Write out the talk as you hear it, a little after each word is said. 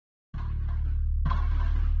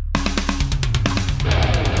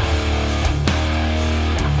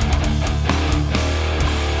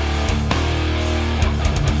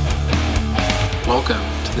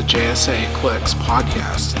the JSA Clicks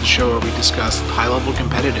podcast, the show where we discuss high-level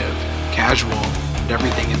competitive, casual, and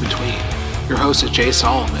everything in between. Your host is Jay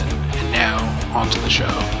Solomon, and now, on to the show.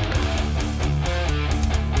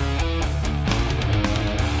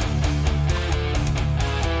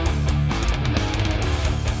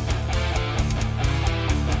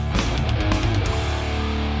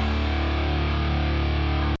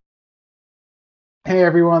 Hey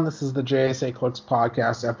everyone, this is the JSA Clicks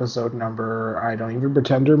podcast, episode number, I don't even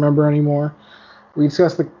pretend to remember anymore. We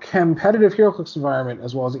discuss the competitive HeroClix environment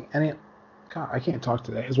as well as any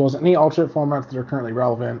alternate formats that are currently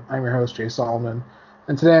relevant. I'm your host, Jay Solomon,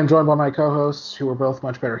 and today I'm joined by my co-hosts who are both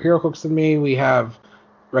much better HeroClix than me. We have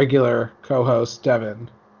regular co-host Devin.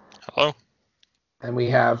 Hello. And we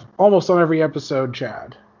have almost on every episode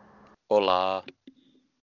Chad. Hola.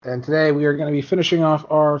 And today we are going to be finishing off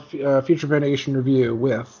our Future Foundation review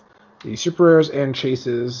with the super rares and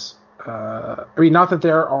chases. Not that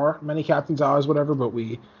there are many Captain's Allies, whatever, but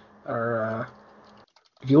we are.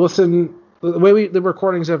 If you listen, the way the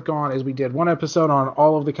recordings have gone is we did one episode on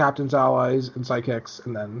all of the Captain's Allies and Psychics,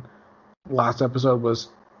 and then the last episode was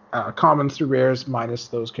commons through rares minus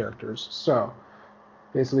those characters. So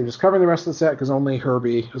basically just covering the rest of the set because only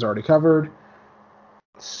Herbie is already covered.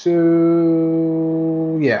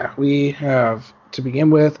 So, yeah, we have, to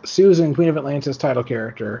begin with, Susan, Queen of Atlantis title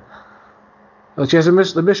character. She has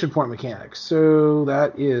the mission point mechanics. So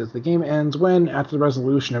that is, the game ends when, after the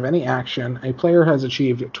resolution of any action, a player has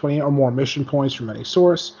achieved 20 or more mission points from any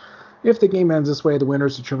source. If the game ends this way, the winner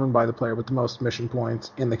is determined by the player with the most mission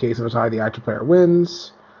points. In the case of a tie, the active player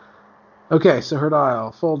wins. Okay, so her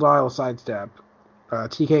dial, full dial, sidestep.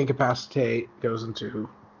 TK Incapacitate goes into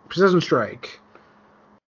Precision Strike.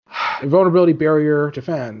 Invulnerability, Barrier,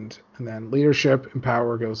 Defend, and then Leadership and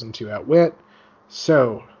Power goes into Outwit.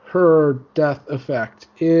 So her death effect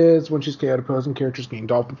is when she's KO'd, opposing characters gain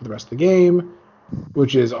Dolphin for the rest of the game,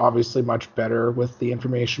 which is obviously much better with the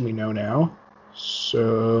information we know now.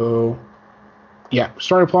 So, yeah,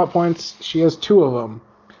 starting plot points, she has 2 of them.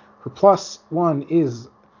 Her +1 is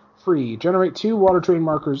free. Generate 2 water terrain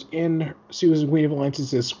markers in Susan, Queen of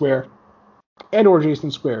Atlantis' square and or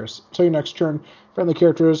adjacent squares. Until your next turn, friendly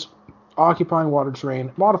characters occupying water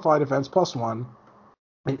terrain modify defense +1,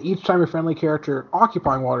 and each time your friendly character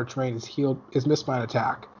occupying water terrain is missed by an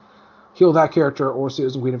attack, heal that character or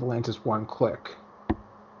Susan, Queen of Atlantis 1 click.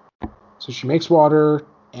 So she makes water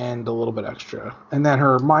and a little bit extra. And then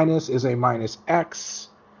her minus is a -X.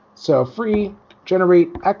 So free,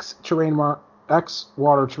 generate X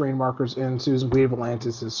water terrain markers in Susan, Queen of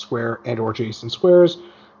Atlantis' square and or adjacent squares,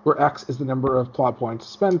 where X is the number of plot points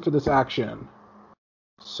spent for this action.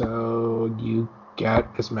 So you get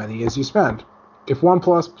as many as you spend. If 1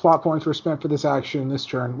 plus plot points were spent for this action this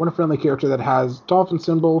turn, when a friendly character that has Dolphin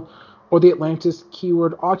symbol or the Atlantis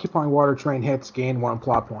keyword occupying water terrain hits, gain 1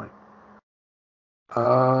 plot point.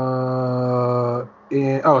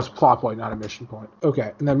 It's a plot point, not a mission point.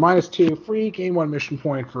 Okay, and then -2, free, gain 1 mission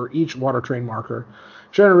point for each water terrain marker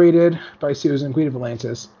generated by Susan, Queen of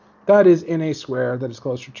Atlantis. That is in a square that is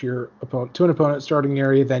closer to an opponent's starting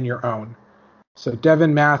area than your own. So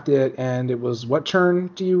Devin mathed it, and it was what turn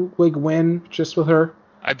do you win just with her?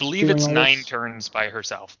 I believe it's 9 turns by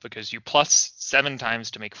herself, because you +7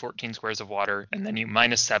 times to make 14 squares of water, and then you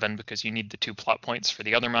 -7 because you need the 2 plot points for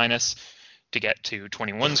the other minus to get to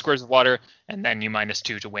 21 squares of water, and then you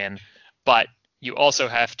 -2 to win. But you also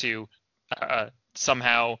have to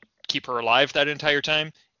somehow keep her alive that entire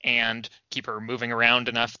time, and keep her moving around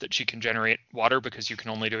enough that she can generate water, because you can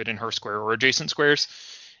only do it in her square or adjacent squares.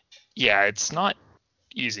 Yeah, it's not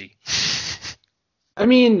easy. I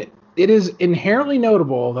mean, it is inherently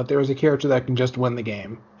notable that there is a character that can just win the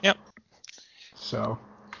game. Yep. So.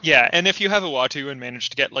 Yeah, and if you have a Uatu and manage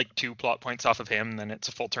to get 2 plot points off of him, then it's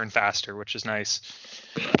a full turn faster, which is nice.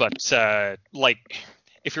 But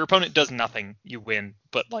if your opponent does nothing, you win.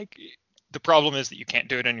 But the problem is that you can't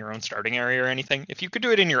do it in your own starting area or anything. If you could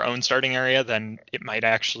do it in your own starting area, then it might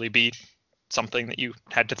actually be something that you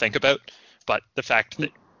had to think about. But the fact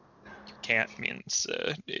that you can't means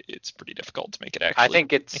it's pretty difficult to make it actually. I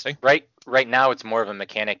think it's right now it's more of a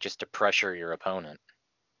mechanic just to pressure your opponent.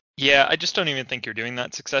 Yeah, I just don't even think you're doing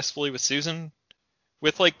that successfully with Susan.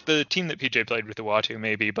 With the team that PJ played with Uatu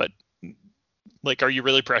maybe, but are you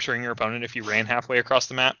really pressuring your opponent if you ran halfway across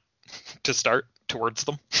the map to start towards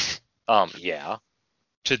them? Yeah.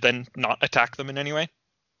 To then not attack them in any way?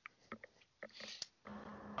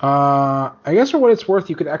 I guess for what it's worth,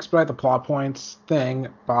 you could expedite the plot points thing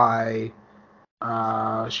by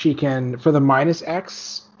she can, for the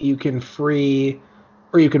 -X, you can free,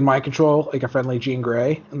 or you can mind control a friendly Jean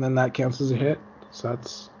Grey, and then that counts as a hit. So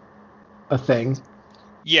that's a thing.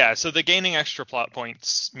 Yeah, so the gaining extra plot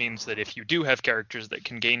points means that if you do have characters that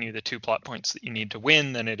can gain you the 2 plot points that you need to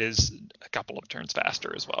win, then it is a couple of turns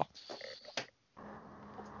faster as well.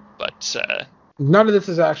 But none of this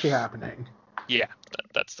is actually happening. Yeah,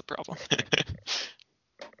 that's the problem. Okay.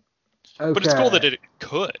 But it's cool that it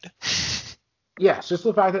could. Yes, just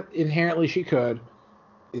the fact that inherently she could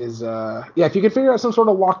is if you could figure out some sort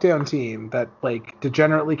of lockdown team that like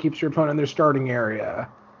degenerately keeps your opponent in their starting area.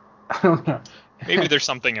 I don't know. Maybe there's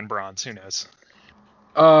something in bronze, who knows.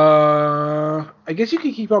 I guess you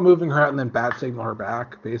could keep on moving her out and then bat signal her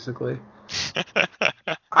back, basically.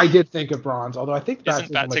 I did think of bronze, although I think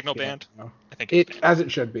isn't bat signal banned? I think it's banned. As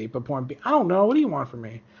it should be, but point being, I don't know. What do you want from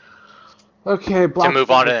me? Okay, to move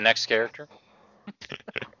on to the next character.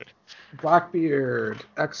 Blackbeard,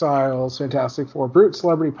 Exiles, Fantastic Four, Brute,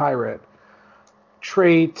 Celebrity, Pirate.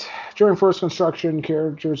 Trait: during force construction,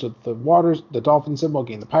 characters with the dolphin symbol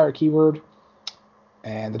gain the pirate keyword.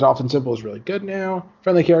 And the dolphin symbol is really good now.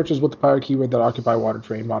 Friendly characters with the pirate keyword that occupy water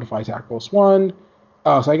terrain modify attack rolls 1.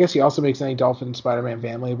 Oh, so I guess he also makes any Dolphin Spider-Man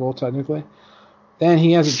fan label, technically. Then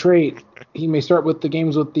he has a trait. He may start with the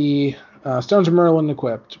games with the Stones of Merlin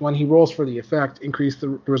equipped. When he rolls for the effect, increase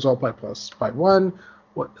the result by 1.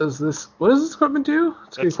 What does this equipment do?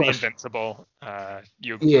 That's the invincible.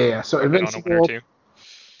 So invincible.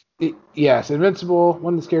 Yes, invincible.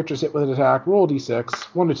 When this character is hit with an attack, roll d6,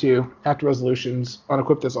 1 to 2. After resolutions,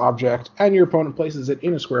 unequip this object, and your opponent places it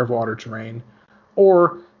in a square of water terrain.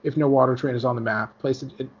 Or, if no water terrain is on the map, place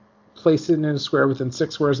it in a square within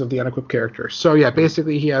 6 squares of the unequipped character. So yeah,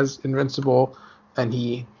 basically he has invincible, and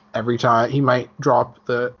every time he might drop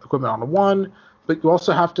the equipment on a 1, but you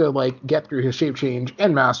also have to like get through his shape change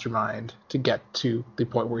and mastermind to get to the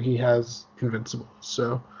point where he has invincible.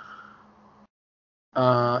 So.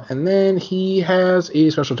 And then he has a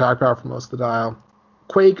special attack power for most of the dial.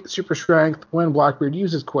 Quake, super strength. When Blackbeard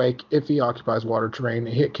uses Quake, if he occupies water terrain, a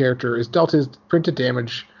hit character is dealt his printed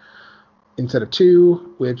damage instead of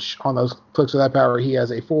 2, which on those clicks with that power, he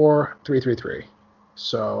has a 4/3/3/3.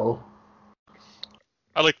 So.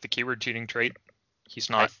 I like the keyword cheating trait. He's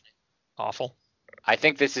not awful. I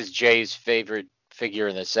think this is Jay's favorite figure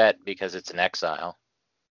in the set because it's an exile.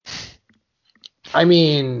 I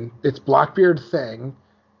mean, it's Blackbeard thing,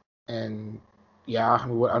 and yeah, I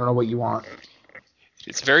don't know what you want.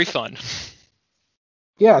 It's very fun.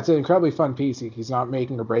 Yeah, it's an incredibly fun piece. He's not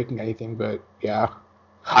making or breaking anything, but yeah.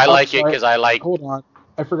 I like it because I like... Hold on.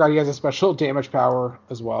 I forgot he has a special damage power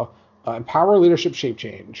as well. Empower Leadership Shape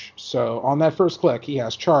Change. So on that first click, he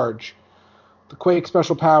has Charge, the Quake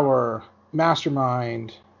special power,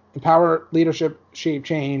 Mastermind, Empower Leadership Shape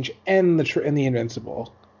Change, and the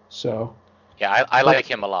Invincible. So... yeah, I like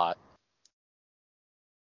him a lot.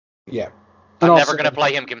 Yeah. I'm never going to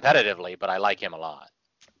play him competitively, but I like him a lot.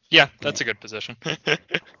 Yeah, that's a good position.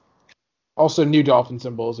 Also, new Dolphin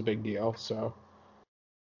symbol is a big deal, so...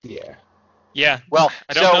 yeah. Yeah. Well,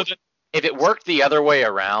 I don't know that... if it worked the other way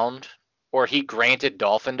around, or he granted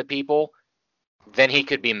Dolphin to people, then he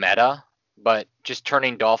could be meta, but just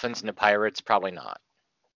turning Dolphins into pirates, probably not.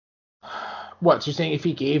 What, so you're saying if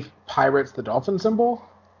he gave pirates the Dolphin symbol?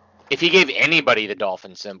 If he gave anybody the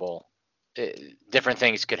Dolphin symbol, different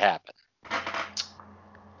things could happen.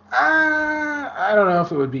 I don't know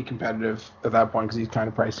if it would be competitive at that point because he's kind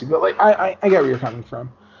of pricey, but like I get where you're coming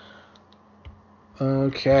from.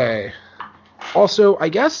 Okay. Also, I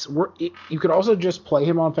guess you could also just play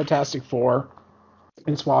him on Fantastic Four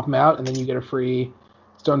and swap him out, and then you get a free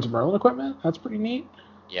Stones of Merlin equipment. That's pretty neat.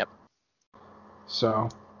 Yep. So.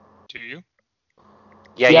 Do you?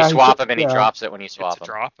 Yeah, you swap him and he drops it when you swap him. It's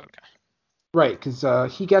a drop? Okay. Right,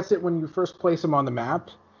 because he gets it when you first place him on the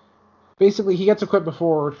map. Basically, he gets equipped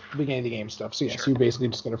before the beginning of the game stuff. So, yeah, so you basically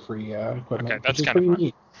just get a free equipment. Okay, that's kind of fun.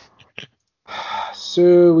 Neat.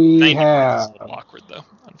 So we have... It's a little awkward, though,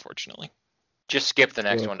 unfortunately. Just skip the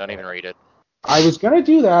next one. Don't even read it. I was going to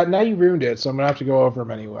do that. Now you ruined it, so I'm going to have to go over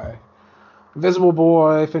them anyway. Invisible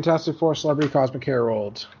Boy, Fantastic Four, Celebrity, Cosmic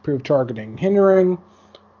Herald. Improved targeting. Hindering.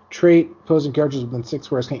 Trait, opposing characters within 6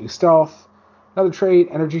 squares can't use stealth. Another trait,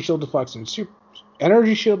 Energy Shield Deflection. Super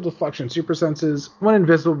senses. When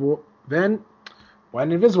Invisible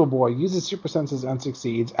Boy uses super senses and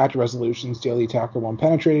succeeds, after resolutions, daily attacker 1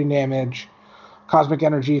 penetrating damage. Cosmic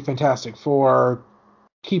Energy, Fantastic Four.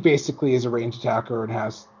 He basically is a ranged attacker and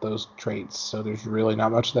has those traits, so there's really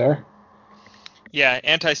not much there. Yeah,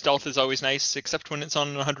 anti-stealth is always nice, except when it's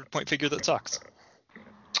on a 100-point figure that sucks.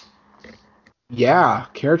 Yeah,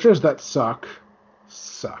 characters that suck.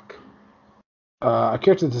 A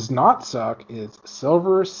character that does not suck is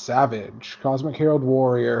Silver Savage, Cosmic Herald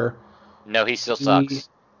Warrior. No, he still sucks.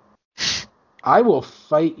 I will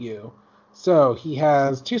fight you. So he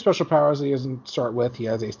has 2 special powers that he doesn't start with. He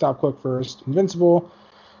has a stop click first, invincible.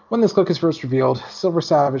 When this click is first revealed, Silver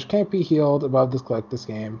Savage can't be healed above this click this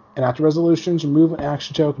game. And after resolutions, remove an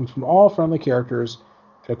action token from all friendly characters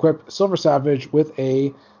and equip Silver Savage with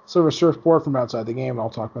a Silver Surfboard from outside the game. I'll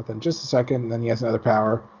talk about that in just a second. And then he has another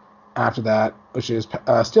power after that, which is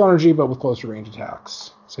Steel Energy, but with closer range attacks.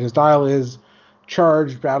 So his dial is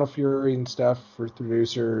Charge, Battle Fury, and stuff for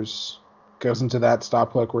producers. Goes into that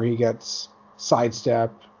stop click where he gets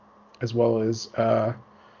Sidestep, as well as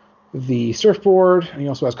the Surfboard, and he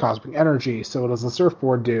also has Cosmic Energy. So what does the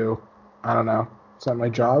Surfboard do? I don't know. Is that my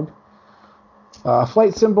job?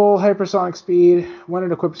 Flight Symbol, Hypersonic Speed. When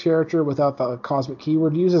an equipped character without the Cosmic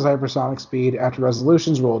keyword uses Hypersonic Speed, after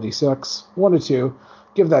resolutions, roll a d6. 1 to 2.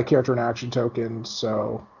 Give that character an action token,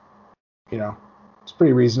 so, it's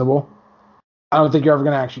pretty reasonable. I don't think you're ever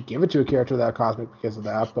going to actually give it to a character without Cosmic because of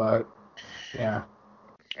that, but, yeah.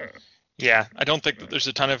 Yeah, I don't think that there's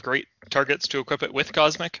a ton of great targets to equip it with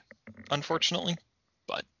Cosmic, unfortunately.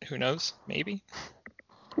 But who knows? Maybe.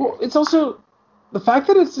 Well, it's also the fact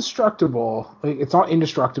that it's destructible. Like, it's not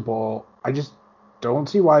indestructible. I just don't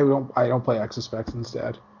see why I don't play Exospecs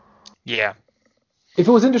instead. Yeah. If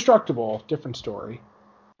it was indestructible, different story.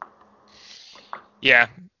 Yeah.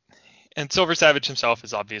 And Silver Savage himself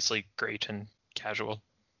is obviously great and casual.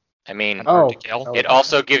 I mean, hard to kill. It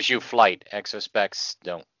also gives you flight. Exospecs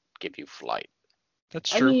don't give you flight.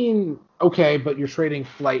 That's true. I mean, okay, but you're trading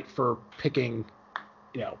flight for picking,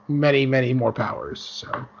 many, many more powers.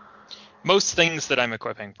 So most things that I'm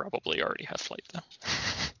equipping probably already have flight, though.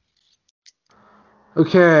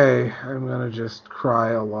 Okay, I'm gonna just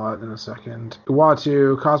cry a lot in a second.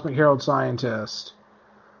 Uatu, Cosmic Herald Scientist.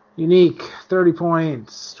 Unique, 30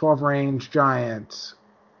 points, 12 range, giant.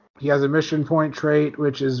 He has a mission point trait,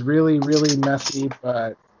 which is really, really messy,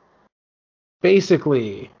 but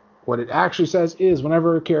basically, what it actually says is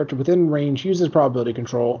whenever a character within range uses probability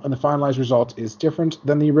control and the finalized result is different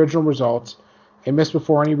than the original result, a miss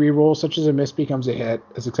before any reroll, such as a miss becomes a hit,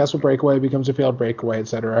 a successful breakaway becomes a failed breakaway,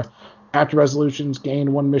 etc. After resolutions,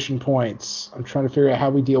 gain 1 mission points. I'm trying to figure out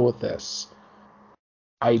how we deal with this.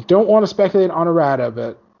 I don't want to speculate on errata,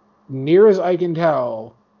 but near as I can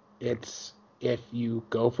tell, it's if you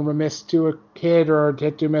go from a miss to a hit or a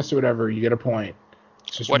hit to a miss or whatever, you get a point.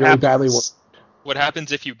 It's just really badly worded. What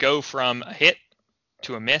happens if you go from a hit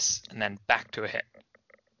to a miss and then back to a hit?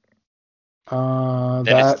 Then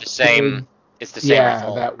it's the same. It's the same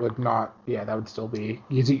result. That would not. Yeah, that would still be.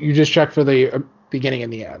 You just check for the beginning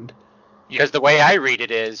and the end. Because the way I read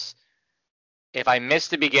it is, if I miss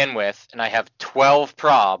to begin with and I have 12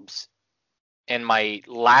 probs, and my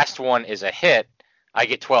last one is a hit, I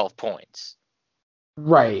get 12 points.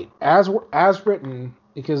 Right, as written,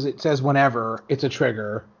 because it says whenever it's a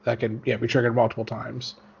trigger that can be triggered multiple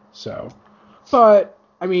times. So, but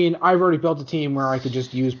I mean, I've already built a team where I could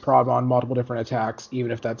just use prob on multiple different attacks, even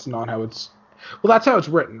if that's not how it's. Well, that's how it's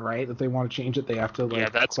written, right? If they want to change it, they have to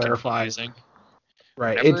that's clarify. Confusing.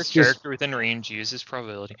 Right, whenever it's a character within range uses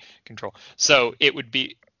probability control. So it would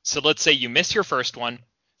be. So let's say you miss your first one,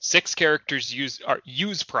 6 characters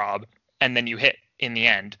use prob, and then you hit in the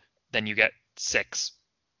end, then you get 6.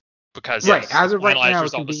 Because as of right finalized now,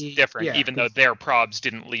 result was different, even though their probs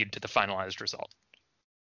didn't lead to the finalized result.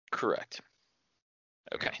 Correct.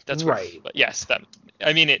 Okay, that's right. But yes, that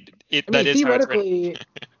is how it's written.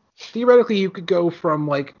 Theoretically, you could go from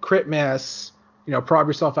crit miss, prob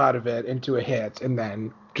yourself out of it into a hit, and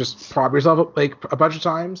then just prob yourself a bunch of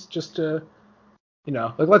times, just to,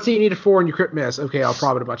 let's say you need a 4 and you crit miss. Okay, I'll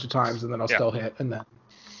prob it a bunch of times, and then I'll still hit, and then.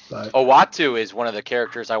 But Uatu is one of the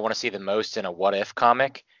characters I want to see the most in a What If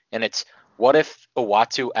comic, and it's what if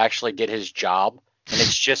Uatu actually did his job, and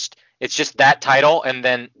it's just that title and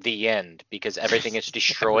then the end because everything is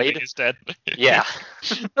destroyed. Everything is dead. Yeah.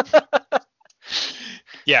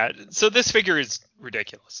 Yeah. So this figure is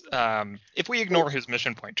ridiculous. If we ignore his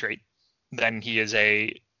mission point trait, then he is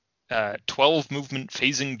a 12 movement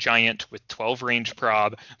phasing giant with 12 range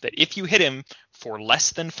prob that if you hit him for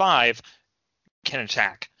less than 5, can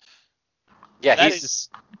attack. Yeah, that is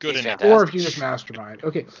good enough. Fantastic. Or if you just mastermind.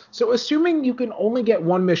 Okay, so assuming you can only get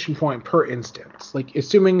 1 mission point per instance,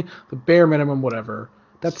 assuming the bare minimum, whatever,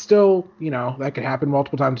 that's still, that could happen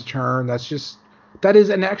multiple times a turn. That is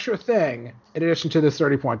an extra thing in addition to this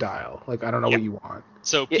 30-point dial. I don't know what you want.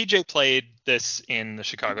 So PJ played this in the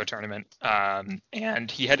Chicago tournament,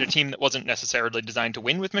 and he had a team that wasn't necessarily designed to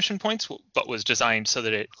win with mission points, but was designed so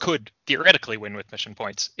that it could theoretically win with mission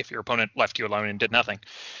points if your opponent left you alone and did nothing.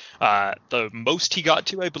 The most he got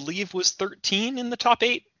to, I believe, was 13 in the top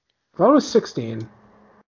 8. I thought it was 16.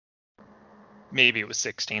 Maybe it was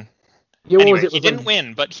 16. Yeah, what Anyway, was it? he Was it- didn't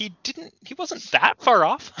win, but he wasn't that far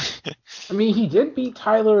off. I mean, he did beat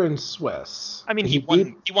Tyler in Swiss. I mean, he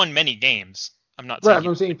won many games. I'm not Right, saying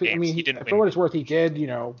I'm saying. games. I mean, he didn't for win. what it's worth, he did,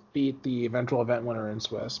 beat the eventual event winner in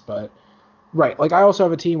Swiss. But right, like I also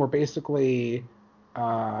have a team where basically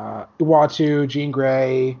Uatu, Jean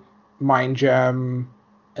Grey, Mind Gem,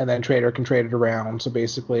 and then Trader can trade it around. So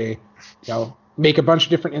basically, make a bunch of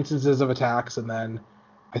different instances of attacks, and then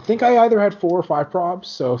I think I either had 4 or 5 probs.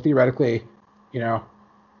 So theoretically,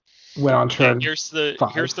 went on turn. Okay, here's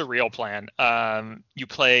 5. the real plan. You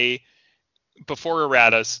play before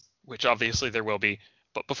erratas, which obviously there will be,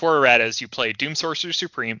 but before erratas, you play Doom Sorcerer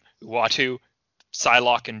Supreme, Uatu,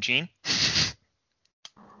 Psylocke, and Jean.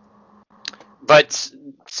 But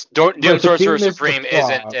Doom But Sorcerer Doom is the Supreme prob.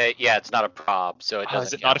 isn't it's not a prob, so it doesn't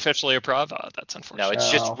Is it count. not officially a prob? Oh, that's unfortunate. No, it's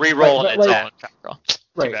just No. re-roll But, an like- attack. Too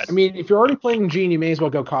Right. bad. I mean, if you're already playing Gene, you may as well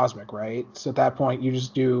go Cosmic, right? So at that point, you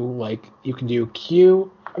just do, you can do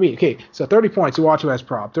Q. I mean, okay, so 30 points, Uatu has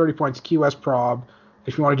prob. 30 points, Q has prob.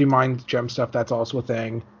 If you want to do Mind Gem stuff, that's also a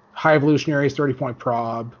thing. High Evolutionary is 30-point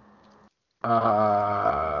prob.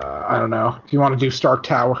 I don't know. If you want to do Stark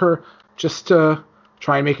Tower, just to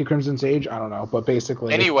try and make a Crimson Sage, I don't know. But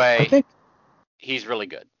basically, Anyway, I think, he's really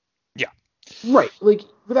good. right,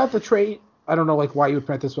 without the trait, I don't know, why you would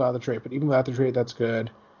print this without the trait, but even without the trait, that's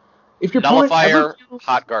good. If your opponent Nullifier, ever kills-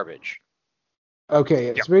 hot garbage.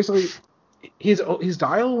 Okay, Yeah. so basically, his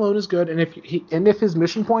dial alone is good, and if his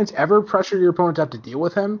mission points ever pressure your opponent to have to deal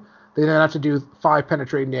with him, they then have to do 5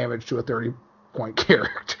 penetrating damage to a 30-point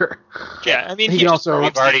character. Yeah, I mean, He he can just also- probs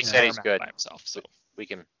We've already the said he's entire map good. by himself. So We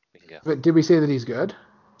can go. But did we say that he's good?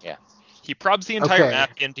 he probs the entire Okay.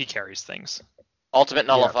 map and he carries things. Ultimate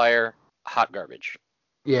Nullifier, hot garbage.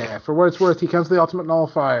 Yeah, for what it's worth, he comes with the Ultimate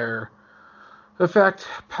Nullifier. Effect,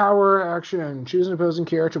 power, action. Choose an opposing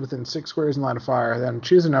character within 6 squares in line of fire. Then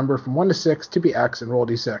choose a number from 1 to 6 to be X and roll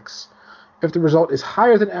D6. If the result is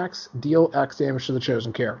higher than X, deal X damage to the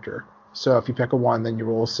chosen character. So if you pick a 1, then you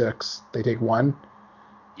roll a 6. They take 1.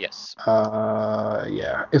 Yes.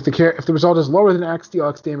 Yeah. If the result is lower than X, deal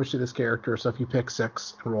X damage to this character. So if you pick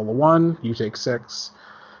 6 and roll a 1, you take 6.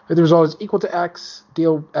 If the result is equal to X,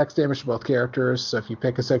 deal X damage to both characters. So if you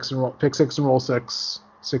pick 6 and roll 6,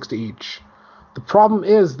 6 to each. The problem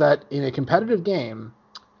is that in a competitive game,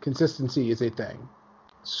 consistency is a thing.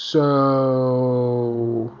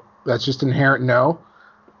 So that's just inherent no.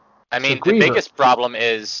 I mean, Griever. the biggest problem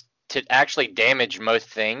is to actually damage most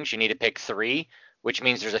things, you need to pick 3, which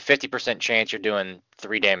means there's a 50% chance you're doing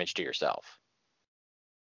 3 damage to yourself.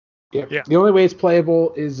 Yep. Yeah. The only way it's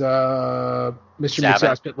playable is Mr. Zavin.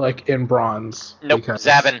 Mixaspit in bronze. Nope, because-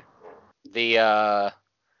 Zavin. The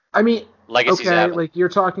I mean, Legacy okay, Zavin. you're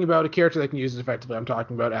talking about a character that can use it effectively. I'm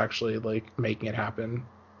talking about actually making it happen.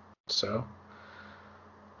 So,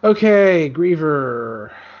 okay,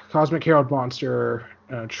 Griever, Cosmic Herald monster,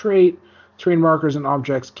 trait. Terrain markers and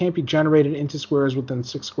objects can't be generated into squares within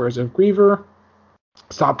 6 squares of Griever.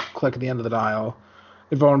 Stop click at the end of the dial.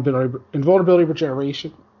 Invulnerability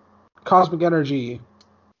regeneration. Cosmic energy.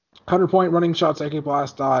 100-point running shot Psychic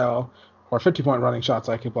Blast dial. Or 50-point running shot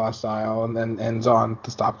Psychic Blast dial. And then ends on the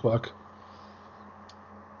stop click.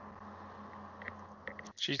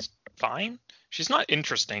 She's fine. She's not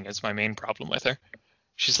interesting is my main problem with her.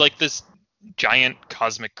 She's like this giant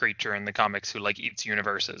cosmic creature in the comics who eats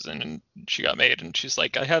universes, and she got made and she's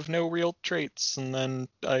like, I have no real traits, and then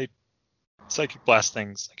I psychic blast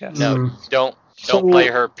things, I guess. No, Mm. don't So- play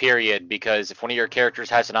her, period, because if one of your characters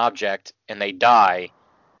has an object and they die,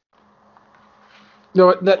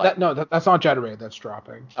 No, that's not generated. That's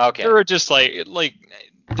dropping. okay. Or just the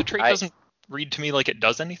trait I- doesn't read to me like it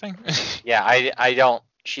does anything. Yeah, I don't.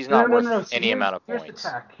 She's not worth See, any amount of here's points.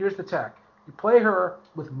 Here's the tech. You play her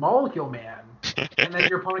with Molecule Man, and then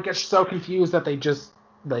your opponent gets so confused that they just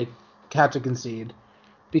have to concede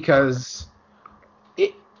because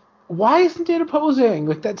it. Why isn't it opposing?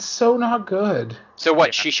 That's so not good. So what?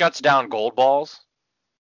 Yeah. She shuts down gold balls.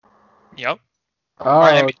 Yep. Oh,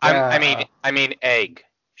 I mean egg.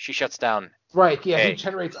 She shuts down. right. Yeah, he egg.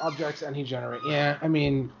 generates objects and he generates. Yeah, I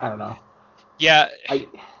mean, I don't know. Yeah. I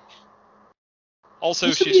Also,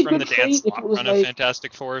 This would be she's a from the good Dan trait if Slott it was run of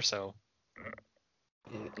Fantastic Four, so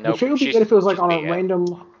the Nope, trait would be she's- good if it was she's on a BA.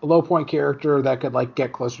 random low point character that could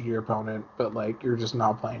get closer to your opponent, but you're just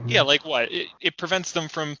not playing. yeah, what? It prevents them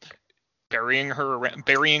from burying around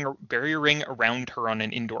her on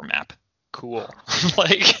an indoor map. Cool.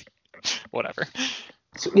 Whatever.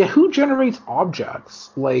 So, yeah, who generates objects?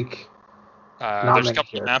 Not There's a many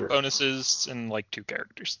couple of map characters. bonuses and 2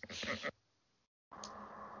 characters.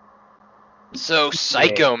 So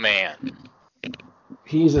Psycho Man.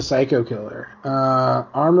 He's a psycho killer.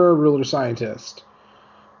 Armor, ruler, scientist.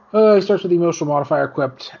 He starts with the emotional modifier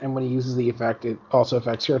equipped, and when he uses the effect, it also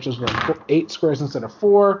affects characters with 8 squares instead of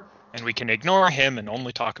 4. And we can ignore him and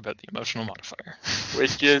only talk about the emotional modifier.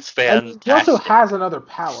 Which is And fantastic. he also has another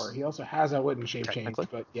power. He also has Outwit and Shape Change, Technically.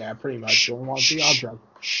 but yeah, pretty much. You don't want the object.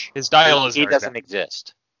 His dial is He very doesn't bad.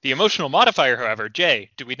 exist. The emotional modifier, however,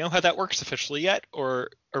 Jay, do we know how that works officially yet, or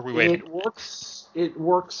are we waiting? It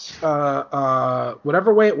works.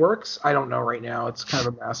 Whatever way it works, I don't know right now. It's kind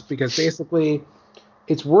of a mess because basically,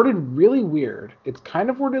 it's worded really weird. It's kind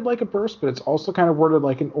of worded like a burst, but it's also kind of worded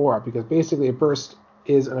like an aura because basically a burst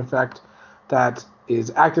is an effect that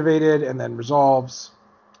is activated and then resolves.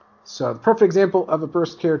 So the perfect example of a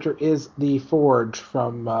burst character is the Forge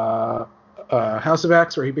from House of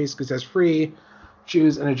X, where he basically says free,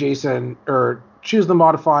 choose an adjacent, or choose the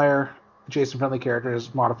modifier, adjacent friendly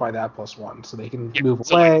characters, modify that +1, so they can move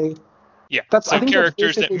away. Yeah, I so think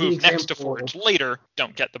characters that's that basically move the next to example. Forge later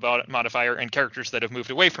don't get the modifier, and characters that have moved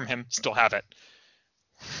away from him still have it.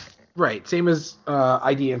 Right, same as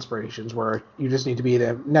ID inspirations, where you just need to be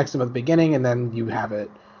next to them at the beginning, and then you have it.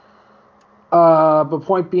 But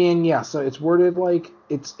point being, yeah, so it's worded like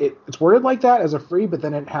it's worded like that as a free, but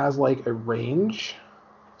then it has like a range.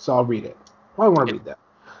 So I'll read it. I want to read that.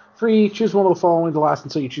 Free, choose one of the following to last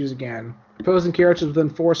until you choose again. Opposing characters within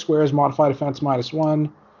 4 squares modify defense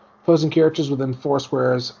 -1. Opposing characters within 4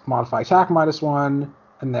 squares modify attack -1,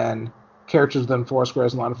 and then characters within 4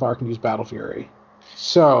 squares modifier can use Battle Fury.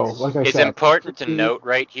 So, like I It's said, important to note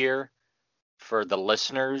right here, for the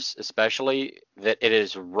listeners especially, that it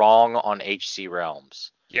is wrong on HC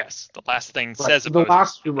Realms. Yes, the last thing Right, says the opposing,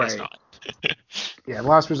 last it's right. not. Yeah, the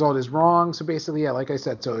last result is wrong. So basically, yeah, like I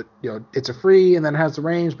said, so it's a free and then it has the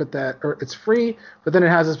range, or it's free, but then it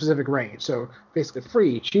has a specific range. So basically,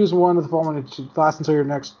 free, choose one of the following to last until your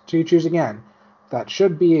next to choose again. That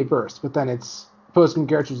should be a burst, but then it's opposing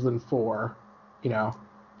characters within 4. I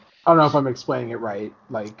don't know if I'm explaining it right.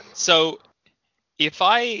 Like, So if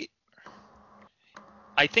I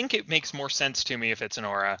think it makes more sense to me if it's an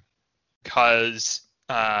aura, because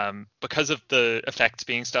of the effects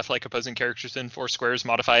being stuff like opposing characters in 4 squares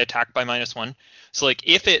modify attack by -1. So like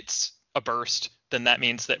if it's a burst, then that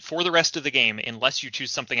means that for the rest of the game, unless you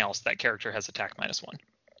choose something else, that character has attack -1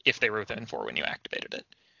 if they were within 4 when you activated it,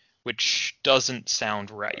 which doesn't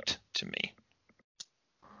sound right to me.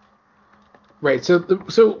 right. So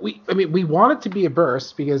we want it to be a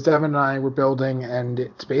burst because Devin and I were building, and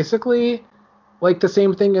it's basically like the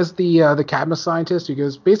same thing as the Cadmus scientist, who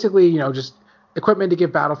goes basically just equipment to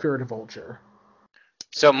give Battle Fury to Vulture.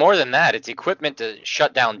 So more than that, it's equipment to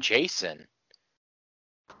shut down Jason.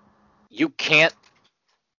 You can't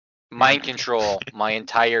mind control my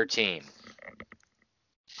entire team.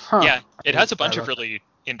 Huh. Yeah, it has a bunch of really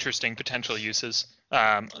interesting potential uses.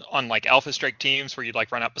 On like Alpha Strike teams where you'd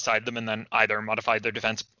like run up beside them and then either modify their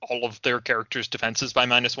defense, all of their characters' defenses by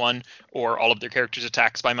 -1, or all of their characters'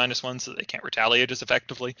 attacks by -1 so that they can't retaliate as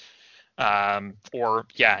effectively. Or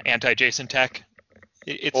anti-Jason tech.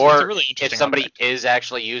 It's a really interesting. If somebody object. is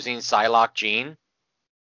actually using Psylocke Gene,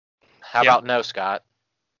 how Yeah. about no, Scott?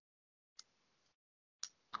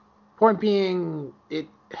 Point being,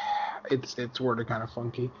 it's worded kind of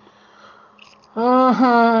funky.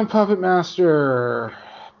 Puppet Master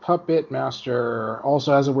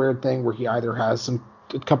also has a weird thing where he either has a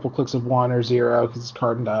couple clicks of 1 or 0 because his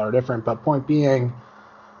card and dial are different. But point being,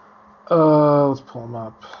 let's pull him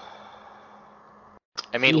up.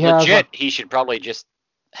 I mean, He has legit, he should probably just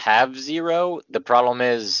have 0. The problem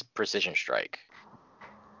is Precision Strike.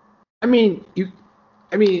 I mean, you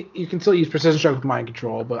can still use Precision Strike with Mind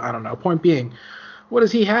Control, but I don't know. Point being, what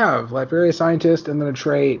does he have? Latveria Scientist and then a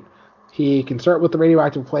trait. He can start with the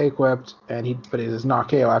Radioactive Clay equipped, but it is not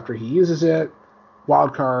KO after he uses it.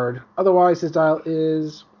 Wild card. Otherwise, his dial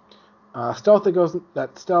is stealth.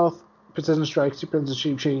 Stealth, Precision Strike, Super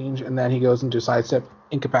Shape Change, and then he goes into Sidestep,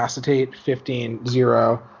 Incapacitate, 15,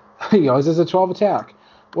 0. He always has a 12 attack.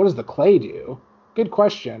 What does the Clay do? Good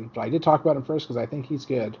question, but I did talk about him first because I think he's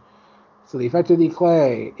good. So the effect of the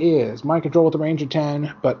Clay is Mind Control with a range of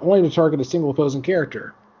 10, but only to target a single opposing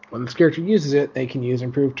character. When this character uses it, they can use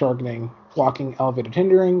improved targeting, blocking, elevated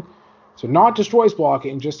hindering. So not just twice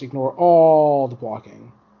blocking, just ignore all the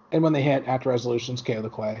blocking. And when they hit, after resolutions, KO the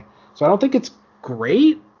Clay. So I don't think it's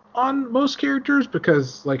great on most characters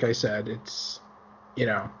because, like I said, it's,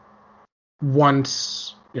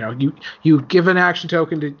 once, you give an action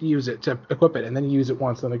token to use it, to equip it, and then you use it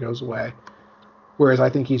once, then it goes away. Whereas I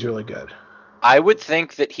think he's really good. I would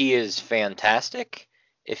think that he is fantastic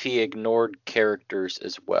if he ignored characters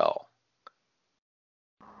as well.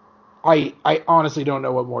 I honestly don't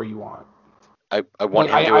know what more you want. I want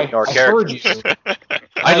him to I ignore heard characters. you.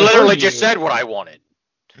 I heard literally you. just said what I wanted.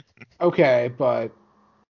 Okay, but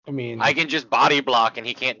I mean, I can just body block and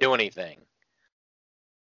he can't do anything.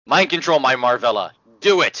 Mind control my Marvella.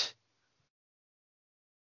 Do it.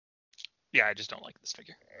 Yeah, I just don't like this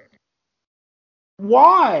figure.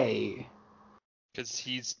 why? Because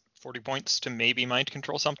he's 40 points to maybe mind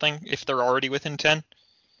control something if they're already within 10.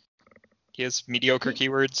 He has mediocre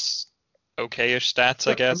keywords, okay-ish stats,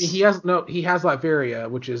 I guess. I mean, he has Latveria,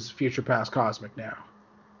 which is future past cosmic now.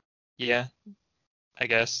 Yeah, I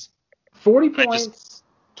guess. 40 I points,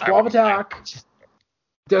 I 12 wouldn't attack,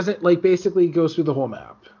 doesn't, like, basically goes through the whole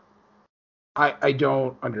map. I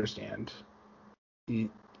don't understand.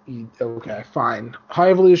 Okay, fine.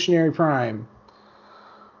 High Evolutionary Prime.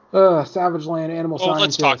 Savage Land, Animal Well,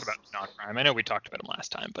 Scientist. let's talk about Non-Prime. I know we talked about him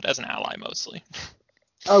last time, but as an ally mostly.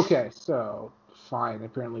 Okay, so, fine.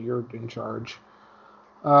 Apparently you're in charge.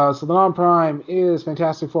 So the Non-Prime is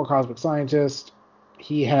Fantastic Four Cosmic Scientist.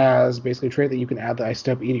 He has basically a trait that you can add the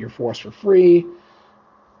Isotope E to your force for free.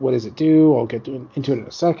 What does it do? I'll get into it in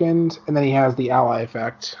a second. And then he has the ally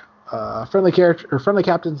effect. Friendly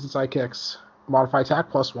captains and sidekicks modify attack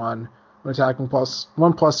 +1 when attacking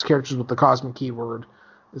 +1+ characters with the cosmic keyword.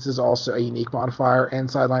 This is also a unique modifier and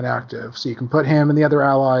sideline active. So you can put him and the other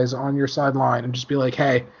allies on your sideline and just be like,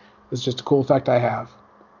 hey, this is just a cool effect I have.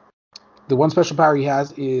 The one special power he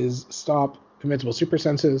has is stop invincible super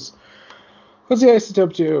senses. What's the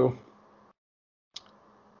Isotope do?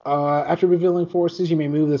 After revealing forces, you may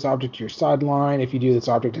move this object to your sideline. If you do, this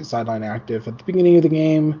object is sideline active. At the beginning of the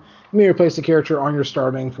game, you may replace a character on your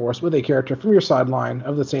starting force with a character from your sideline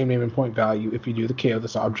of the same name and point value if you do the KO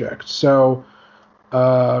this object. So,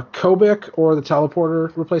 Kobik or the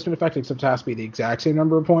teleporter replacement effect, except it has to be the exact same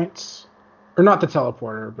number of points. Or not the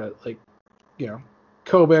teleporter, but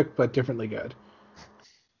Kobik, but differently good.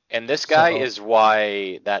 And this guy is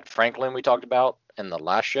why that Franklin we talked about in the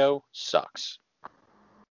last show sucks.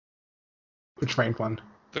 Which Franklin?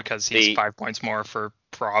 Because he's 5 points more for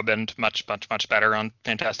Prob and much better on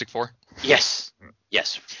Fantastic Four. Yes.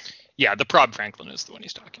 Yeah, the Prob Franklin is the one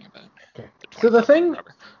he's talking about. Okay.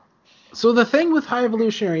 So the thing with High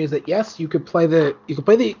Evolutionary is that yes, you could play the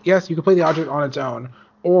object on its own,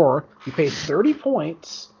 or you pay 30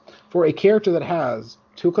 points for a character that has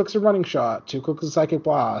 2 clicks of Running Shot, 2 clicks of Psychic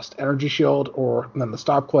Blast, Energy Shield, or then the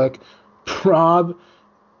Stop Click, Prob,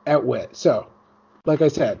 Outwit. So, like I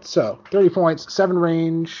said, 30 points, 7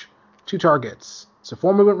 range, 2 targets. So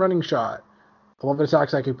 4 movement Running Shot, 11 attack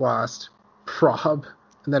Psychic Blast, Prob,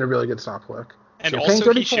 and then a really good Stop Click. And so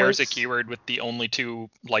also he shares a keyword with the only 2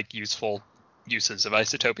 useful uses of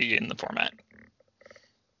Isotope in the format.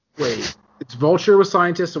 Wait, it's Vulture with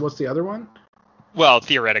Scientist, and what's the other one? Well,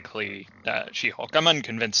 theoretically, She-Hulk. I'm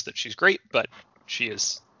unconvinced that she's great, but she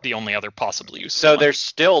is the only other possible use. So there's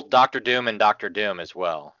still Doctor Doom and Doctor Doom as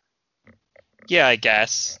well. Yeah, I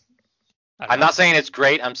guess. I'm not saying it's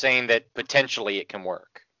great. I'm saying that potentially it can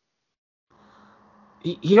work.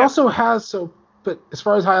 He also has but as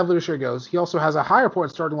far as High Evolutionary goes, he also has a higher point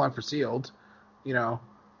starting line for Sealed.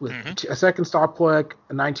 With a second Stop Click,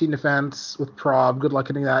 a 19 defense with Prob. Good luck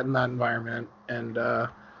hitting that in that environment. And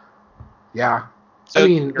yeah. So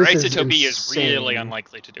your Isotope is really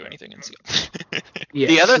unlikely to do anything in Sealed. Yeah,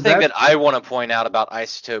 the other thing that I want to point out about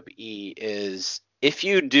Isotope E is if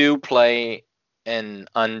you do play an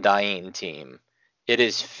Undying team, it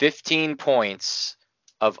is 15 points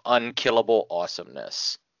of unkillable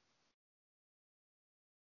awesomeness.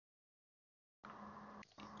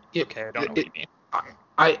 Okay, I don't know what you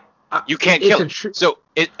mean. You can't kill it. So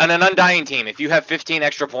on an Undying team, if you have 15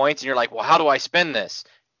 extra points and you're like, well, how do I spend this?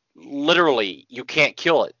 Literally, you can't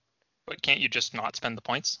kill it. But can't you just not spend the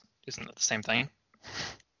points? Isn't that the same thing?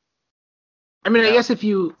 I mean, I guess if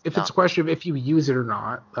it's a question of if you use it or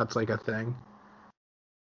not, that's like a thing.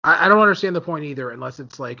 I don't understand the point either, unless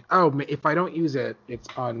it's like, oh, if I don't use it, it's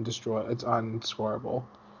unscorable.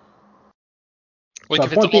 Like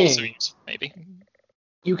if it's also used, maybe.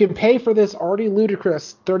 You can pay for this already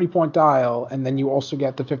ludicrous 30-point dial, and then you also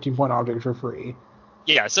get the 15-point object for free.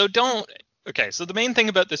 Yeah, so Okay, so the main thing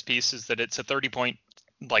about this piece is that it's a 30-point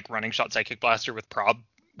Running Shot Psychic Blaster with Prob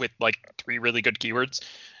with 3 really good keywords.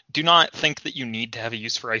 Do not think that you need to have a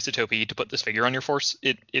use for Isotope E to put this figure on your force.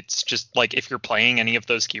 It's just if you're playing any of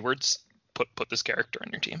those keywords, put this character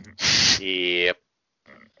on your team. Yep.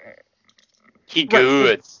 He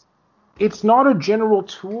good. Right. It's not a general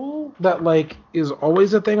tool that is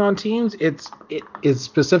always a thing on teams. It is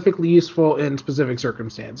specifically useful in specific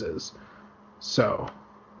circumstances. So.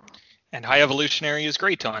 And High Evolutionary is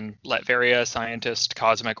great on Latveria, Scientist,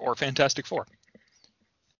 Cosmic, or Fantastic Four.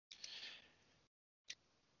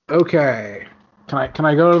 Okay. Can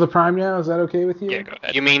I go to the prime now? Is that okay with you? Yeah, go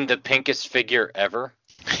ahead. You mean the pinkest figure ever?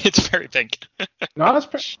 It's very pink. Not as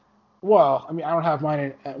well. I mean, I don't have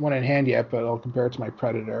one in hand yet, but I'll compare it to my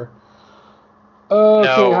Predator. Okay,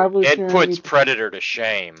 High No, it Evolutionary. puts Predator to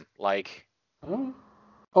shame. Like,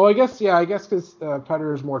 Oh, I guess because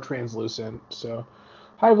Predator is more translucent. So,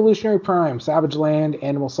 High Evolutionary Prime, Savage Land,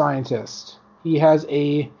 Animal Scientist. He has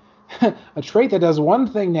a a trait that does one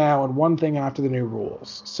thing now and one thing after the new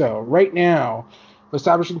rules. So right now,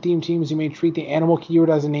 establishing theme teams, you may treat the animal keyword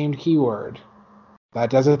as a named keyword. That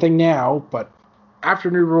does a thing now, but after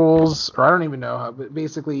new rules, or I don't even know how, but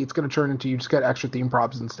basically it's going to turn into you just get extra theme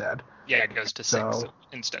props instead. Yeah, it goes to 6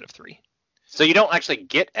 instead of 3. so you don't actually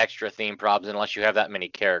get extra theme props unless you have that many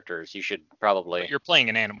characters. You should probably. But you're playing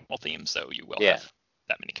an animal theme, so you will Yeah. have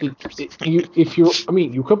that many characters.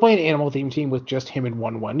 You could play an animal theme team with just him and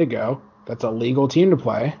 1/1 to go. That's a legal team to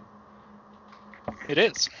play. It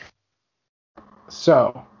is.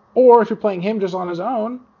 So, or if you're playing him just on his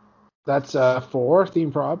own, that's 4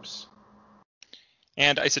 theme props.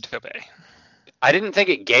 And Isotope A. I didn't think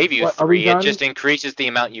it gave you What, are we 3. It done? just increases the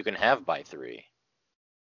amount you can have by 3.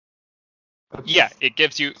 Yeah, it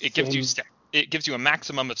gives you Same. 6. It gives you a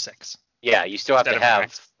maximum of 6. Yeah, you still have Instead to of a have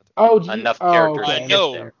maximum. enough characters okay, to get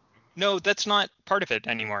no. there. No, that's not part of it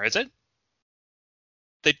anymore, is it?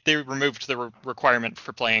 They removed the requirement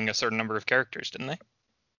for playing a certain number of characters, didn't they?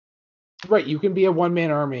 Right, you can be a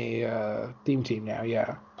one-man army theme team now,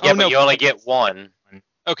 yeah. Yeah, Oh, but no. you only get 1.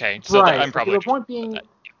 Okay, so right. I'm probably the point being, that.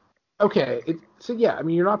 okay, so yeah, I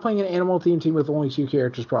mean, you're not playing an animal theme team with only 2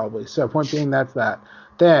 characters probably. So point being, that's that.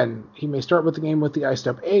 Then he may start with the game with the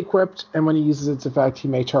Isotope A equipped, and when he uses its effect, he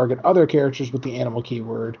may target other characters with the animal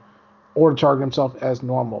keyword, or to target himself as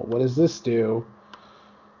normal. What does this do?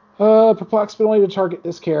 Perplex, but only to target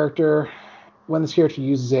this character. When this character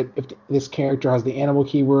uses it, if this character has the animal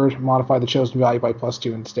keyword, modify the chosen value by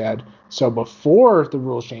 +2 instead. So before the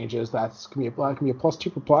rules changes, that can be a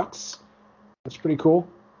 +2 perplex. That's pretty cool.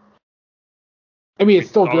 I mean, it's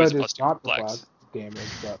still Always good. It's +2 not perplex. damage,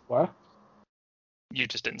 but what? You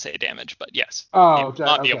just didn't say damage, but yes. Oh, you will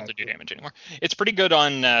not be okay. able to do damage anymore. It's pretty good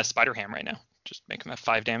on Spider Ham right now. Just make him have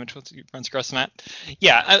 5 damage once he runs across the map.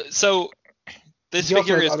 Yeah, so this He also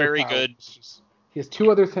figure has is other very powers. good. He has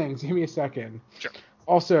 2 other things. Give me a second. Sure.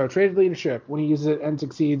 Also, traded leadership. When he uses it and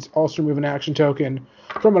succeeds, also remove an action token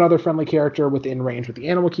from another friendly character within range with the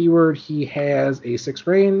animal keyword. He has a 6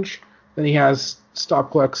 range. Then he has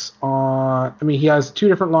stop clicks on. I mean, he has 2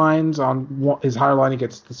 different lines. On his higher line, he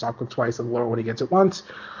gets the stop click twice, and the lower one, he gets it once.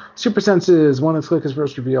 Super senses. When its click is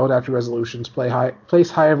first revealed after resolutions, place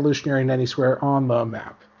high evolutionary in any square on the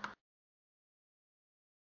map.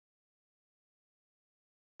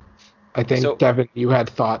 I think, So- Devin, you had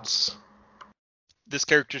thoughts. This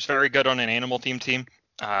character's very good on an animal theme team.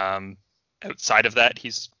 Outside of that,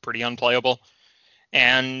 he's pretty unplayable.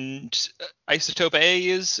 And Isotope A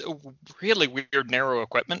is a really weird, narrow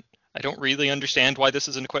equipment. I don't really understand why this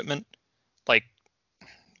is an equipment. Like,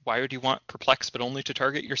 why would you want Perplex but only to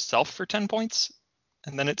target yourself for 10 points?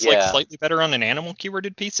 And then it's like Yeah. slightly better on an animal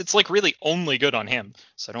keyworded piece. It's like really only good on him.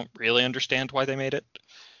 So I don't really understand why they made it.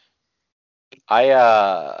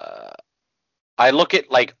 I look at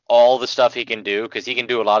like all the stuff he can do because he can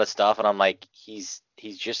do a lot of stuff, and I'm like, he's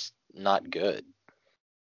just not good.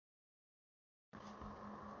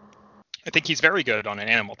 I think he's very good on an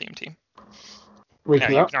animal theme team. Wait, Now,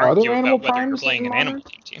 are you can there argue animal about whether you're primes playing in an animal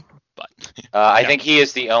Modern? team team, but I Yeah. think he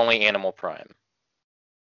is the only animal prime.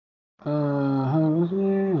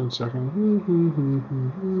 One second.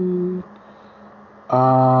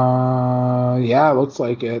 Yeah, it looks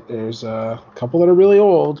like it. There's a couple that are really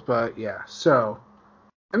old, but yeah. So,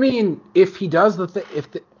 I mean, if he does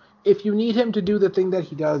if you need him to do the thing that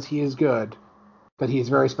he does, he is good, but he's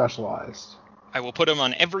very specialized. I will put him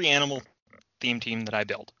on every animal theme team that I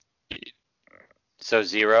build. So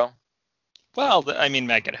 0. Well, I mean,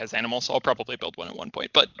 Magnet has animals, so I'll probably build one at one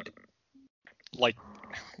point. But, like,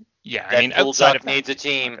 yeah, I mean, Deadpool outside Duck of that, needs a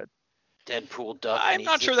team. good. Deadpool Duck. I'm needs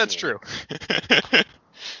not a sure that's team. true.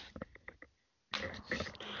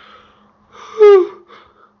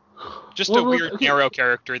 Just a Well, weird, okay. narrow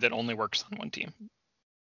character that only works on one team.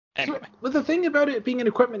 Anyway, But the thing about it being an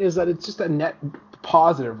equipment is that it's just a net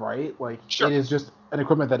positive, right? Like, Sure. it is just an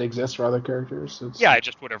equipment that exists for other characters. It's, yeah, I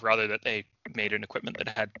just would have rather that they made an equipment that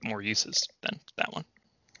had more uses than that one.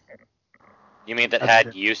 You mean that That's had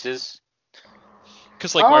fair. uses?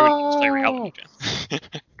 Because, like, why would you use play reality gem?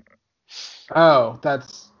 Oh,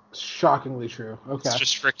 that's shockingly true. Okay. It's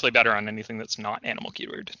just strictly better on anything that's not animal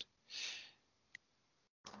keyword.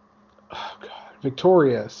 Oh, God.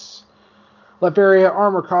 Victorious. Latveria,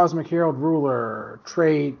 Armor, Cosmic Herald, Ruler.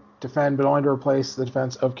 Trait, defend, but only to replace the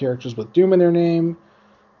defense of characters with Doom in their name.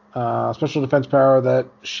 Special defense power that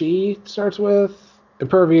she starts with.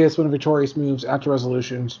 Impervious when victorious moves after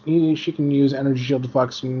resolutions. She can use energy shield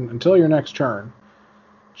deflection until your next turn.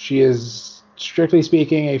 She is, strictly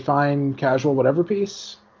speaking, a fine, casual, whatever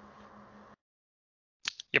piece.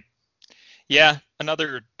 Yep. Yeah,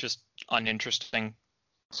 another just uninteresting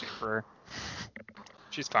super.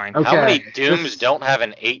 She's fine. Okay. How many Dooms don't have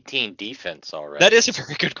an 18 defense already? That is a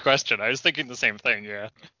very good question. I was thinking the same thing, yeah.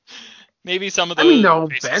 Maybe some of those they'll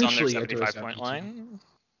faces on their eventually get to a 75-point 72. line.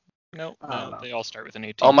 No, they all start with an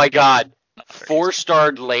 18. Oh my god. Not very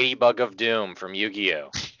 4-starred Ladybug of Doom from Yu-Gi-Oh!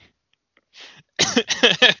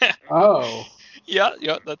 Oh. Yeah,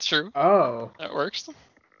 that's true. Oh. That works.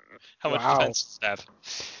 How much Wow. defense does it have?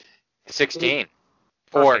 16.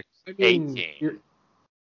 Or Perfect. I mean, 18.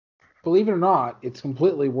 believe it or not, it's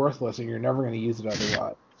completely worthless and you're never going to use it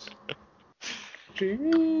otherwise.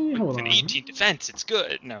 Hold With an on. 18 defense, it's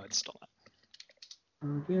good. No, it's still not.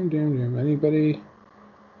 Anybody?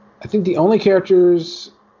 I think the only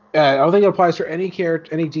characters. I don't think it applies for any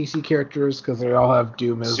DC characters because they all have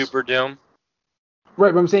Doom as. Super Doom?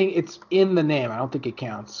 Right, but I'm saying it's in the name. I don't think it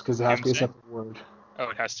counts because it has to be a Doomsday? separate word. Oh,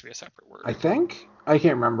 it has to be a separate word. I think? I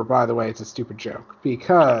can't remember. By the way, it's a stupid joke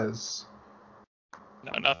because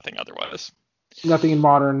No, nothing otherwise. nothing in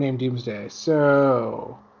modern named Doomsday.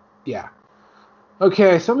 So, yeah.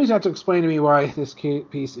 Okay, somebody's have to explain to me why this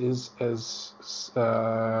piece is as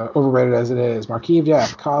overrated as it is. Marquis of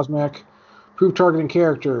Death, Cosmic, prove targeting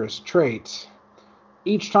characters, trait.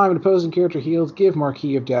 Each time an opposing character heals, give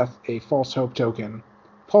Marquis of Death a False Hope token.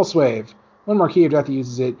 Pulse Wave. When Marquis of Death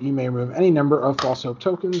uses it, you may remove any number of False Hope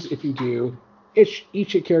tokens. If you do,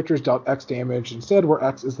 each character is dealt X damage instead, where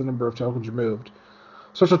X is the number of tokens removed.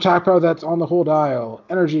 Special attack power that's on the whole dial.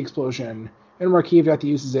 Energy Explosion. When Marquis of Death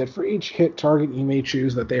uses it, for each hit target, you may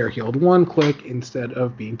choose that they are healed one click instead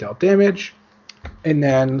of being dealt damage. And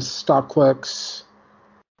then stop clicks.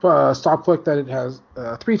 Stop click that it has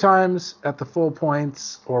 3 times at the full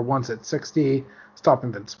points or once at 60. Stop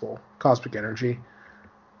invincible. Cosmic Energy.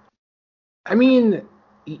 I mean,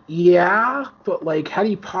 yeah, but like, how do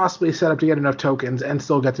you possibly set up to get enough tokens and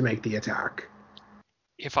still get to make the attack?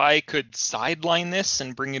 If I could sideline this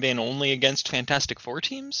and bring it in only against Fantastic Four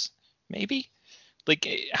teams, maybe? Like,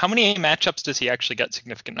 how many matchups does he actually get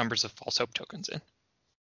significant numbers of False Hope tokens in?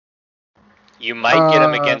 You might get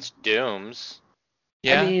him against Dooms.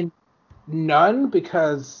 Yeah. I mean, none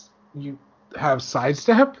because you have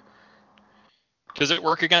Sidestep. Does it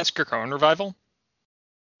work against Krakoan Revival?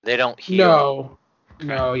 They don't heal.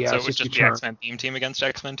 No, yeah. So it's it was just the your turn. X-Men theme team against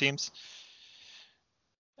X-Men teams?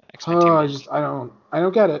 I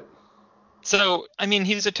don't get it. So, I mean,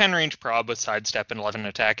 he's a 10 range prob with sidestep and 11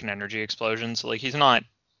 attack and energy explosion, so like he's not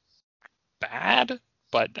bad,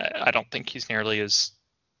 but I don't think he's nearly as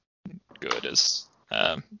good as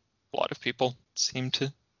a lot of people seem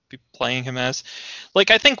to be playing him as. Like,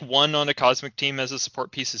 I think 1 on a Cosmic team as a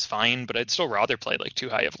support piece is fine, but I'd still rather play like 2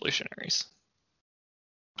 high evolutionaries.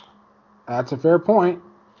 That's a fair point.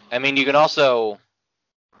 I mean, you can also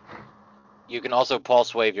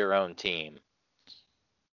pulse wave your own team.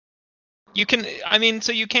 You can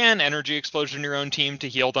energy explosion your own team to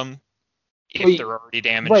heal them if Well, they're already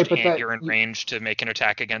damaged right, but and that- you're in range to make an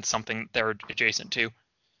attack against something they're adjacent to.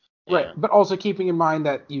 Right, Yeah. but also keeping in mind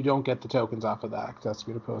that you don't get the tokens off of that because that's to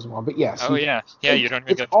be an opposing one. But yes. Oh yeah, you don't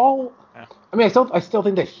even It's get. all. Yeah. I mean, I still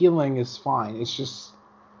think that healing is fine. It's just,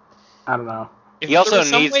 I don't know. If He there also was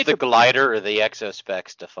some needs way the to- glider or the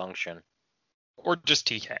exospecs to function. or just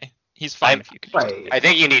TK. He's fine if you can. Just Right. TK. I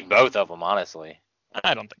think you need both of them, honestly.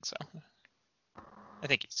 I don't think so. I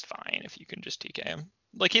think he's fine if you can just TK him.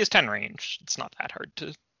 Like, he has 10 range. It's not that hard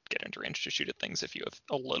to get into range to shoot at things if you have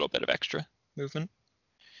a little bit of extra movement.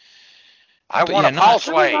 I But want yeah, a not- pulse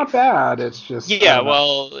It's wave. not bad. It's just. I Yeah, don't know.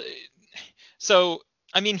 well, so,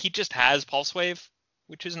 I mean, he just has Pulse Wave,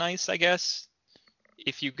 which is nice, I guess,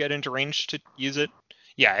 if you get into range to use it.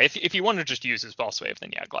 Yeah, if you want to just use his Pulse Wave, then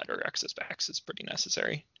yeah, Glider or X's Backs is pretty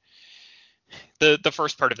necessary. The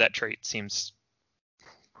first part of that trait seems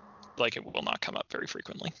like it will not come up very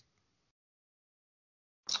frequently.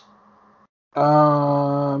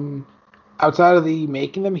 Outside of the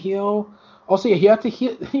making them heal, also yeah, you have to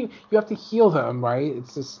heal. You have to heal them, right?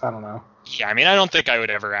 It's just, I don't know. Yeah, I mean, I don't think I would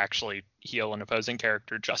ever actually heal an opposing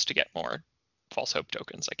character just to get more False Hope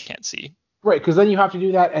tokens. I can't see. Right, because then you have to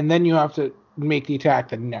do that, and then you have to make the attack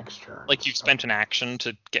the next turn. Like, you've spent an action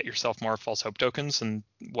to get yourself more False Hope tokens, and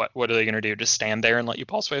what are they going to do? Just stand there and let you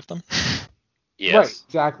Pulse Wave them? Yes. Right,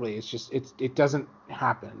 exactly. It's just it doesn't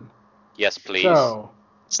happen. Yes, please. So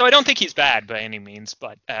So I don't think he's bad by any means,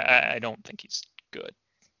 but I don't think he's good.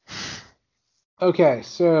 Okay,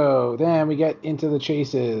 so then we get into the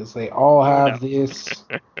chases. They all have this.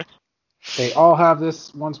 They all have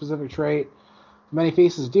this one specific trait. Many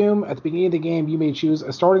Faces of Doom. At the beginning of the game, you may choose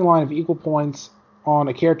a starting line of equal points on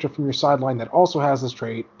a character from your sideline that also has this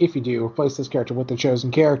trait. If you do, replace this character with the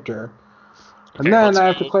chosen character. Okay, And then I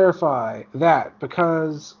have to clarify that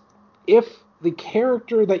because if the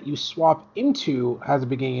character that you swap into has a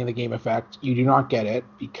beginning of the game effect, you do not get it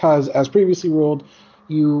because, as previously ruled,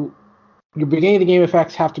 your beginning of the game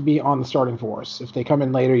effects have to be on the starting force. If they come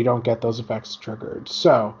in later, you don't get those effects triggered.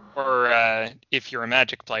 So, or if you're a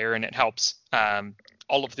Magic player and it helps,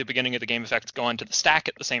 all of the beginning of the game effects go onto the stack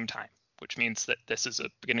at the same time, which means that this is a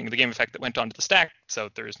beginning of the game effect that went onto the stack, so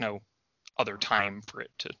there's no other time for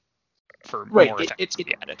it to more effects to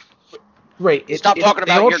be added. Right. Stop talking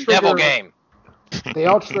about your devil game. They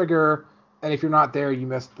all trigger, and if you're not there, you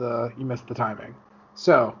miss the timing.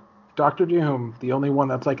 So, Doctor Doom, the only one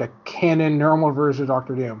that's like a canon normal version of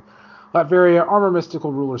Doctor Doom. Latveria, armor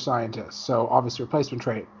mystical ruler scientist. So obviously replacement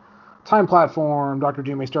trait. Time platform. Doctor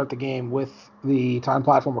Doom may start the game with the time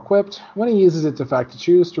platform equipped. When he uses its effect to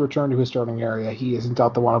choose to return to his starting area, he isn't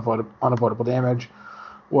dealt the unavoidable damage.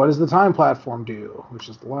 What does the time platform do? Which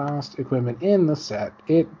is the last equipment in the set.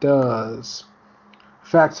 It does. In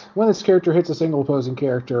fact, when this character hits a single opposing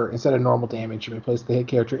character, instead of normal damage, you may place the hit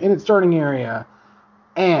character in its starting area.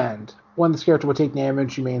 And when this character will take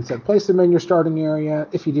damage, you may instead place them in your starting area.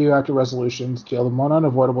 If you do, after resolutions, deal them one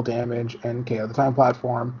unavoidable damage and KO the time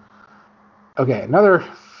platform. Okay, another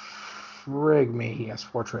frig me. He has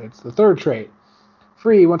 4 traits. The third trait.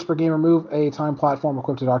 Free, once per game, remove a time platform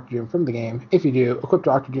equipped to Dr. Doom from the game. If you do, equip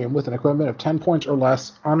Dr. Doom with an equipment of 10 points or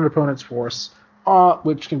less on an opponent's force,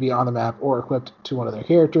 which can be on the map or equipped to one of their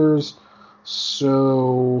characters.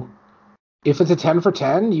 So, if it's a 10 for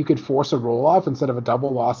 10, you could force a roll-off instead of a double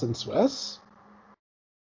loss in Swiss.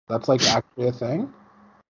 That's, like, actually a thing.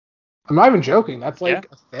 I'm not even joking. That's, like,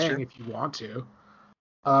 a thing sure. if you want to.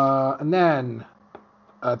 And then,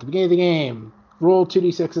 at the beginning of the game, roll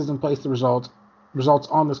 2d6s and place the results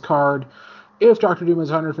on this card. If Dr. Doom has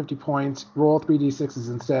 150 points, roll 3d6s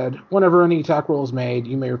instead. Whenever any attack roll is made,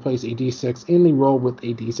 you may replace a d6 in the roll with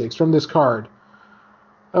a d6 from this card.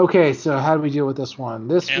 Okay, so how do we deal with this one?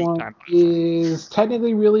 This one is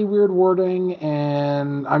technically really weird wording,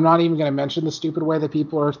 and I'm not even going to mention the stupid way that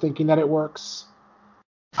people are thinking that it works.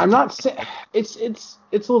 I'm not saying it's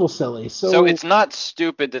a little silly. So it's not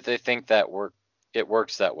stupid that they think that it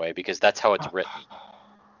works that way because that's how it's written.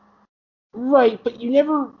 Right, but you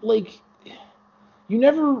never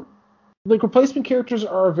replacement characters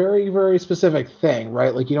are a very, very specific thing,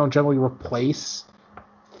 right? Like you don't generally replace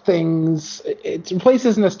things. Replace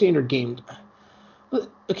isn't a standard game.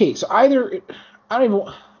 Okay, so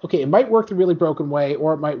it might work the really broken way,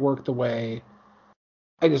 or it might work the way.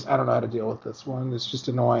 I don't know how to deal with this one. It's just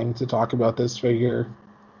annoying to talk about this figure.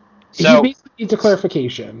 So he basically needs a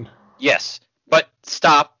clarification. Yes, but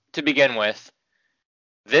stop to begin with.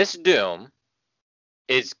 This Doom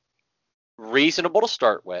is reasonable to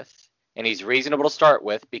start with, and he's reasonable to start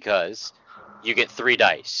with because you get 3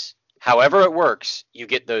 dice. However it works, you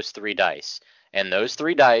get those 3 dice, and those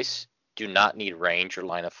 3 dice do not need range or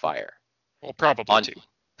line of fire. Well, probably 2.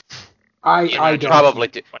 I don't.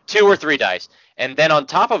 Probably 2 or 3 dice. And then on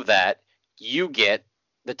top of that, you get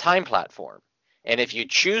the time platform. And if you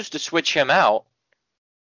choose to switch him out,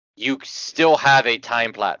 you still have a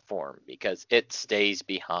time platform because it stays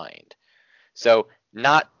behind. So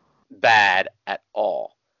not bad at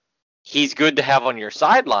all. He's good to have on your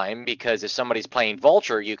sideline because if somebody's playing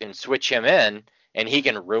Vulture, you can switch him in and he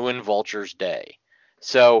can ruin Vulture's day.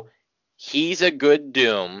 So he's a good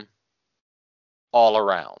Doom all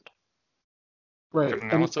around. Right.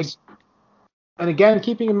 And again,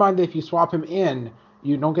 keeping in mind that if you swap him in,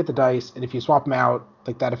 you don't get the dice, and if you swap him out,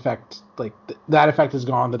 like that effect is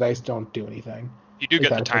gone. The dice don't do anything. You do get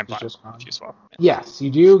the time platform if you swap. Yes, you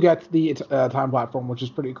do get the time platform, which is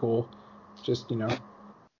pretty cool. Just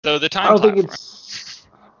So the time platform. Think it's.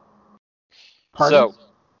 Pardon?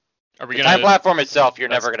 So, the time platform itself, you're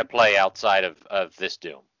never going to play outside of this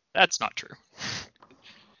Doom. That's not true.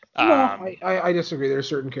 No, I disagree. There are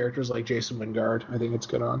certain characters like Jason Wingard. I think it's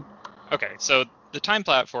good on. Okay, so the time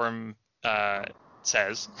platform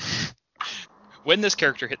says, when this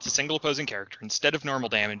character hits a single opposing character, instead of normal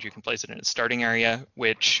damage, you can place it in its starting area,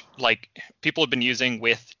 which people have been using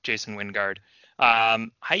with Jason Wingard.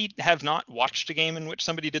 I have not watched a game in which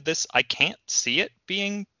somebody did this. I can't see it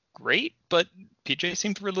being great, but PJ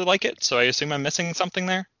seemed to really like it, so I assume I'm missing something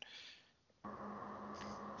there.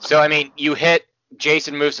 So, I mean, you hit,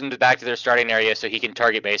 Jason moves them back to their starting area so he can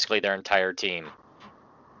target basically their entire team.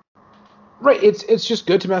 Right, it's just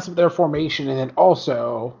good to mess with their formation, and then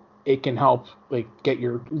also it can help like get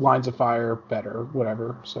your lines of fire better,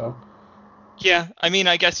 whatever. So Yeah, I mean,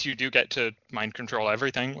 I guess you do get to mind control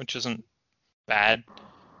everything, which isn't bad.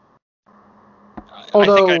 I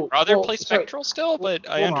think I'd rather play Spectral still, but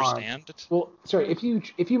I understand. Sorry, if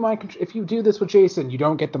you do this with Jason, you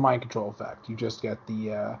don't get the mind control effect. You just get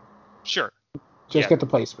the Sure. get the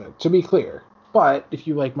placement. To be clear, but if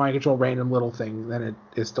you like mind control random little thing, then it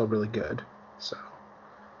is still really good. So.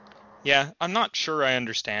 Yeah, I'm not sure I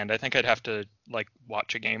understand. I think I'd have to like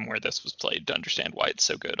watch a game where this was played to understand why it's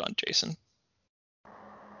so good on Jason.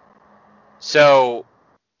 So,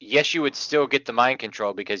 yes, you would still get the mind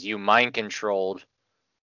control because you mind controlled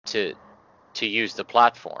to use the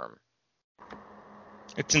platform.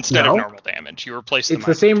 It's instead of normal damage. You replace the It's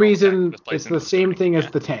the same reason. It's the same thing as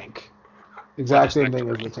the tank. Exact same thing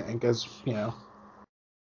as the tank, as you know.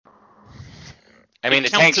 I mean, the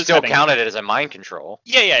tank still counted it as a mind control.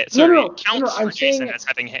 Yeah. Sorry, it counts for Jason as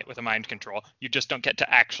having hit with a mind control. You just don't get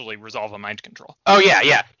to actually resolve a mind control. Oh,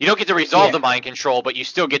 yeah. You don't get to resolve the mind control, but you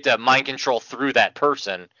still get to mind control through that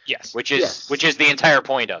person. Yes. Which is the entire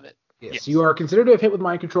point of it. Yes. You are considered to have hit with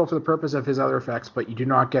mind control for the purpose of his other effects, but you do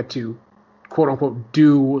not get to, quote unquote,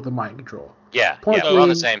 do the mind control. Yeah, we're on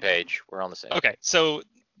the same page. Okay, so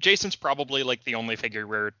Jason's probably like the only figure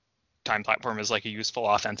where time platform is like a useful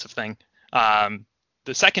offensive thing.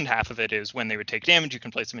 The second half of it is when they would take damage, you can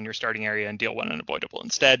place them in your starting area and deal one unavoidable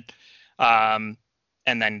instead. And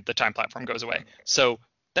then the time platform goes away. So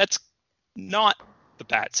that's not the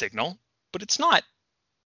bat signal, but it's not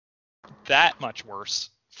that much worse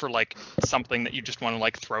for like something that you just want to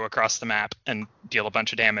like throw across the map and deal a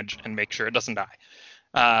bunch of damage and make sure it doesn't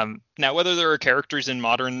die. Now, whether there are characters in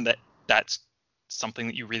Modern that's something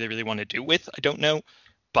that you really, really want to do with, I don't know.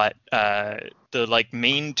 But the like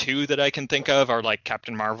main two that I can think of are like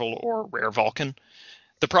Captain Marvel or Rare Vulcan.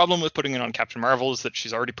 The problem with putting it on Captain Marvel is that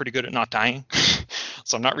she's already pretty good at not dying.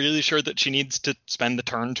 So I'm not really sure that she needs to spend the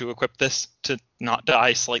turn to equip this to not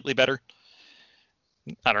die slightly better.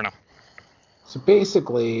 I don't know. So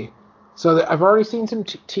basically, I've already seen some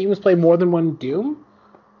teams play more than one Doom.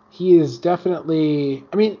 He is definitely...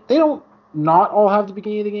 I mean, they don't not all have the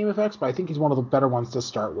beginning of the game effects, but I think he's one of the better ones to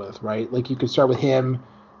start with, right? Like, you could start with him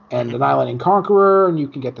and Annihilating Conqueror, and you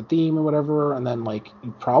can get the theme and whatever, and then, like,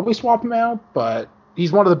 you probably swap him out, but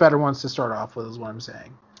he's one of the better ones to start off with, is what I'm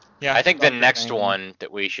saying. Yeah, I think the next one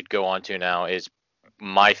that we should go on to now is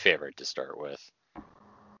my favorite to start with.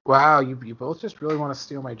 Wow, you both just really want to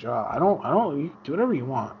steal my job. I don't, you do whatever you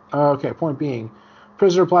want. Okay, point being,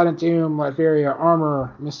 Prisoner of Planet Doom, Latveria,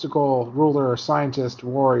 Armor, Mystical, Ruler, Scientist,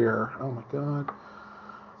 Warrior. Oh my god.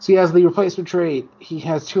 So he has the replacement trait. He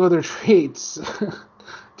has two other traits.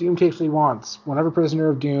 Doom takes what he wants. Whenever Prisoner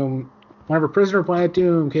of Planet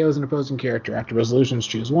Doom KOs an opposing character, after resolutions,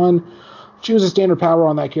 choose one. Choose a standard power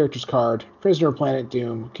on that character's card. Prisoner of Planet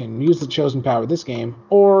Doom can use the chosen power this game,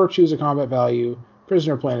 or choose a combat value.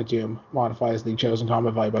 Prisoner of Planet Doom modifies the chosen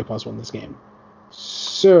combat value by +1 this game.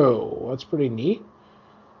 So, that's pretty neat.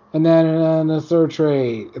 And then the third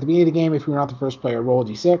trait. At the beginning of the game, if you're not the first player, roll a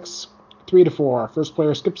d6. 3 to 4. First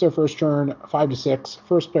player skips their first turn. 5 to 6.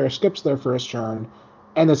 First player skips their first turn.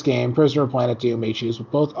 In this game, Prisoner of Planet Doom may choose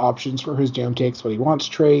both options for his Doom takes what he wants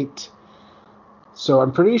trait. So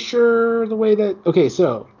I'm pretty sure the way that... Okay,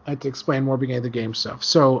 so I have to explain more beginning of the game stuff.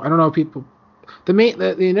 So I don't know if people...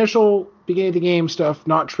 The initial beginning of the game stuff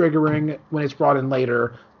not triggering when it's brought in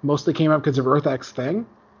later mostly came up because of EarthX thing.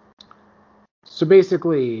 So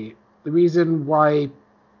basically, the reason why...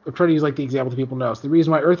 I'll try to use like the example that people know. So the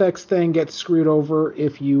reason why EarthX thing gets screwed over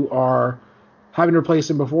if you are having to replace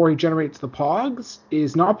him before he generates the pogs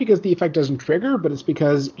is not because the effect doesn't trigger, but it's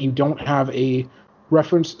because you don't have a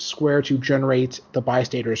reference square to generate the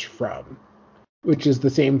bystanders from, which is the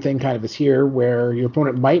same thing kind of as here, where your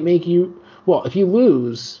opponent might make you... Well, if you're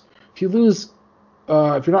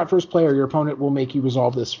not first player, your opponent will make you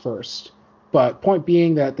resolve this first. But point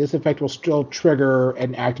being that this effect will still trigger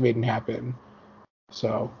and activate and happen.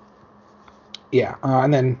 So, yeah.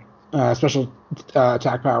 And then special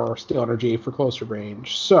attack power, Steel Energy for closer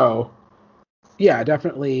range. So, yeah,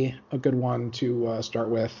 definitely a good one to start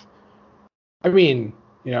with. I mean,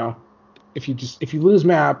 you know, if you lose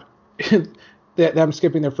map, them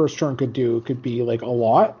skipping their first turn could be like a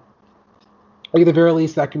lot. Like at the very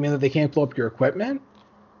least, that could mean that they can't blow up your equipment,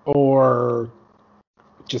 or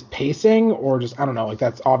just pacing, or just, I don't know, like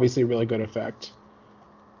that's obviously a really good effect.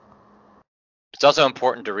 It's also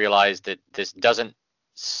important to realize that this doesn't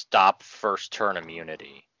stop first turn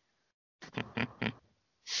immunity.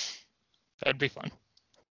 That'd be fun.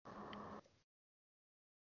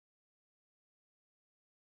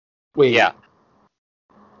 Wait. Yeah.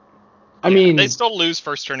 I mean, they still lose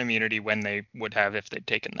first turn immunity when they would have if they'd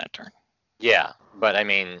taken that turn. Yeah, but I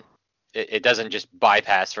mean, it doesn't just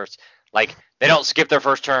bypass first. Like, they don't skip their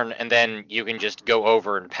first turn and then you can just go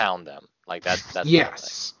over and pound them. Like that's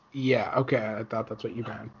yes. Yeah, okay. I thought that's what you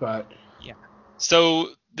meant, but yeah. So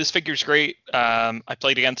this figure's great. I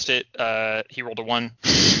played against it. He rolled a 1.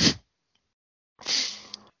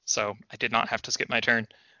 So I did not have to skip my turn.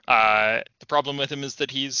 The problem with him is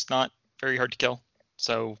that he's not very hard to kill.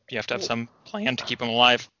 So you have to have some plan to keep him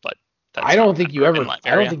alive, but I don't think you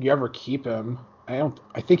ever keep him.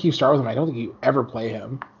 I think you start with him. I don't think you ever play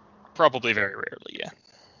him. Probably very rarely, yeah.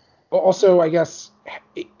 Also, I guess,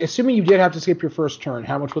 assuming you did have to skip your first turn,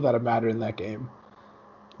 how much would that have mattered in that game?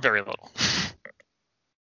 Very little.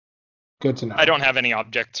 Good to know. I don't have any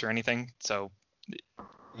objects or anything, so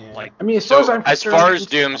yeah. like. I mean, as far as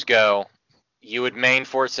Dooms go, you would main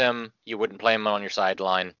force him. You wouldn't play him on your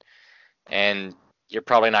sideline, and you're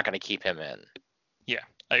probably not going to keep him in. Yeah,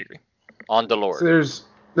 I agree. On Delord. So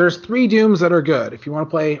there's 3 Dooms that are good. If you want to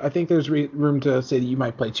play, I think there's room to say that you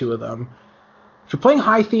might play 2 of them. If you're playing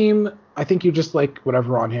high theme, I think you just like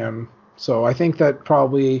whatever on him. So I think that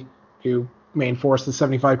probably you main force the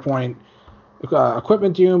 75-point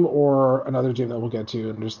equipment Doom or another Doom that we'll get to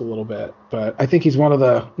in just a little bit. But I think he's one of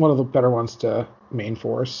the better ones to main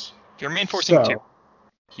force. If you're main forcing 2,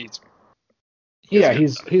 he's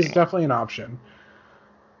definitely an option.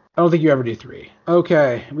 I don't think you ever do 3.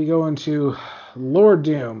 Okay, we go into Lord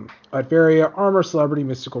Doom. Latveria, armor, celebrity,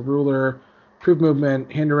 mystical ruler, improved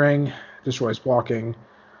movement, hindering, destroys blocking.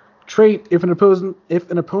 Trait: if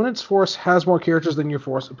an opponent's force has more characters than your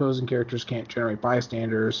force, opposing characters can't generate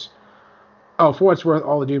bystanders. Oh, for what it's worth,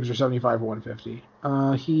 all the Dooms are 75 or 150.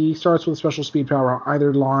 He starts with a special speed power on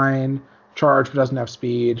either line, charge but doesn't have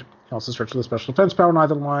speed. He also starts with a special defense power on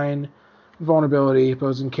either line. Vulnerability: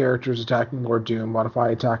 opposing characters attacking Lord Doom modify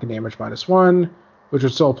attack and damage -1, which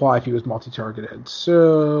would still apply if he was multi-targeted.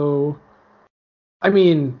 So, I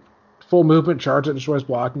mean, full movement charge that destroys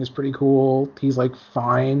blocking is pretty cool. He's like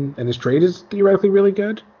fine, and his trade is theoretically really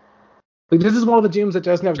good. Like, this is one of the Dooms that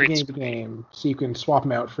doesn't have the game, so you can swap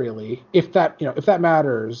him out freely if that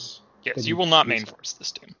matters. Yes, you will not main force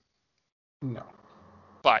this Doom. No,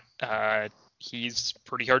 but he's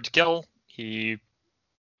pretty hard to kill. He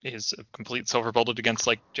is a complete silver bullet against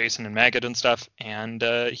like Jason and Maggot and stuff, and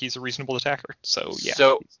he's a reasonable attacker. So yeah.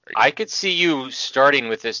 So I could see you starting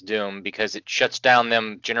with this Doom because it shuts down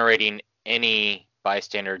them generating any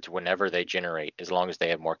bystanders whenever they generate, as long as they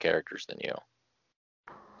have more characters than you.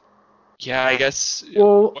 Yeah, I guess.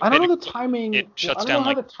 Well, I don't know the timing. It shuts down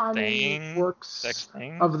like the timing works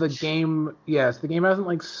thing of the game. Yes, the game hasn't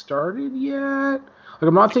like started yet. Like,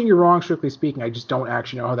 I'm not saying you're wrong, strictly speaking. I just don't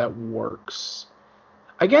actually know how that works.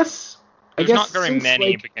 I guess not very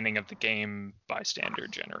many beginning of the game bystander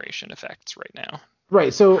generation effects right now.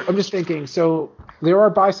 Right. So I'm just thinking. So there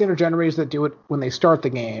are bystander generators that do it when they start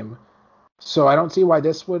the game. So I don't see why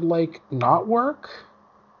this would like not work.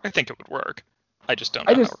 I think it would work. I just don't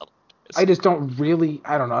know how relevant it is. I just don't really.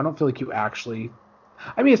 I don't know. I don't feel like you actually.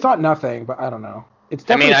 I mean, it's not nothing, but I don't know. It's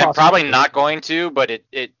definitely. I'm probably not going to, but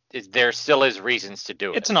it there still is reasons to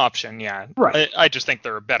do it. It's an option, yeah. Right. I just think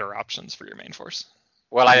there are better options for your main force.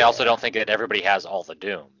 Well, I also don't think that everybody has all the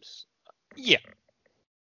Dooms. Yeah.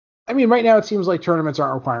 I mean, right now it seems like tournaments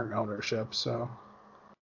aren't requiring ownership, so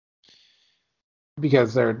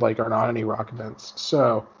because there like are not any rock events.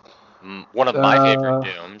 So one of my favorite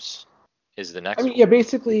Dooms is the next. I mean, yeah,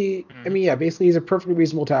 basically, he's a perfectly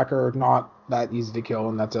reasonable attacker, not that easy to kill,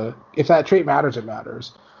 and if that trait matters, it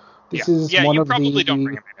matters. This is one you of probably don't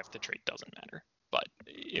bring him in if the trait doesn't matter, but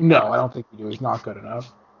no, I don't think you do. He's not good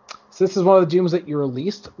enough. So this is one of the Dooms that you're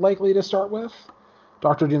least likely to start with.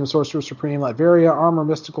 Dr. Doom, the Sorcerer Supreme, Latveria, Armor,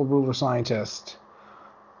 Mystical Ruler, Scientist.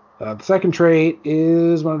 The second trait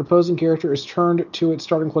is when an opposing character is turned to its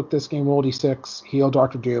starting click this game, roll d6, heal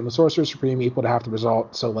Dr. Doom, the Sorcerer Supreme, equal to half the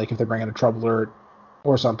result. So, like, if they bring in a Trouble Alert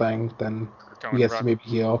or something, then he gets to maybe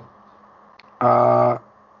heal.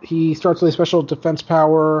 He starts with a special defense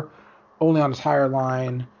power, only on his higher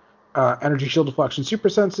line. Energy Shield Deflection Super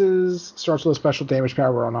Senses, starts with a special damage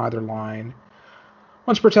power on either line.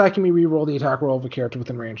 Once per attack, you may reroll the attack roll of a character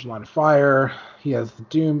within range and line of fire. He has the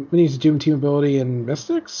Doom. He needs the Doom team ability in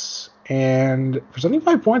Mystics, and for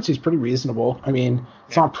 75 points, he's pretty reasonable. I mean,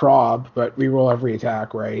 it's not prob, but reroll every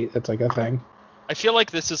attack, right? That's like a thing. I feel like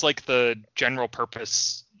this is like the general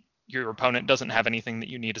purpose. Your opponent doesn't have anything that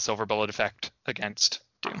you need a silver bullet effect against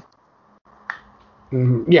Doom.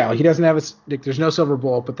 Mm-hmm. Yeah, like he doesn't have there's no silver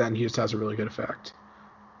bullet, but then he just has a really good effect.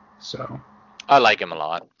 So I like him a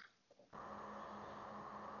lot.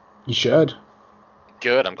 You should.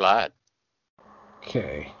 Good, I'm glad.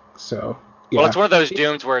 Okay, so yeah. Well, it's one of those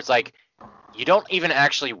dooms where it's like you don't even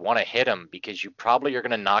actually want to hit him because you probably are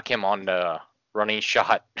going to knock him on the running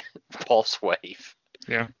shot pulse wave.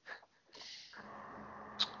 Yeah.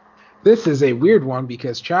 This is a weird one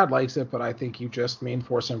because Chad likes it, but I think you just main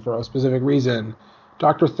force him for a specific reason.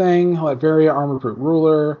 Dr. Thing, Latveria, Armor Brute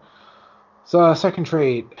Ruler. So, second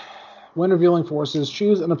trait. When revealing forces,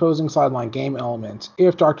 choose an opposing sideline game element.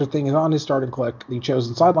 If Dr. Thing is on his starting click, the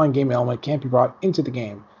chosen sideline game element can't be brought into the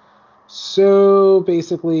game. So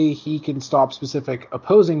basically, he can stop specific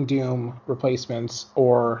opposing Doom replacements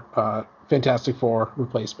or Fantastic Four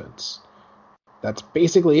replacements. That's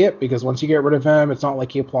basically it, because once you get rid of him, it's not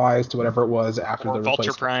like he applies to whatever it was after Or the Vulture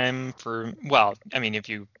replacement. Prime for, well, I mean, if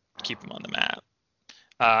you keep him on the map.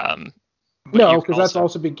 But No, you can because that's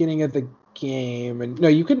also beginning of the game, and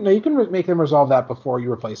you can make him resolve that before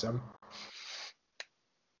you replace him.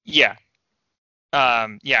 Yeah.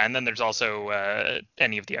 Yeah, and then there's also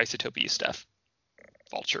any of the Isotopia stuff.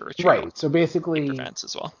 Vulture, which Right. So basically, prevents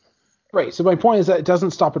as well. Right. So my point is that it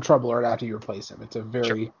doesn't stop a trouble alert after you replace him. It's a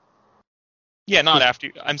very Sure. Yeah, not after.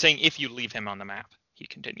 I'm saying if you leave him on the map, he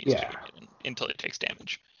continues to do it until it takes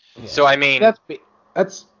damage. Yeah. So I mean,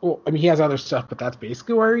 that's well. I mean, he has other stuff, but that's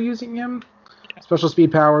basically why you're using him. Yeah. Special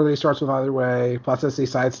speed power that he starts with either way. Plus SA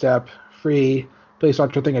sidestep, free. Place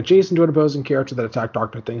Dr. Thing adjacent to an opposing character that attacked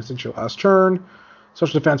Dr. Thing since your last turn.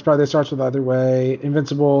 Special defense power that starts with either way.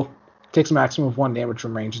 Invincible. Takes a maximum of 1 damage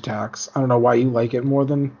from range attacks. I don't know why you like it more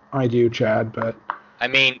than I do, Chad, but I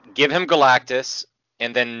mean, give him Galactus,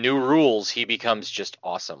 and then new rules, he becomes just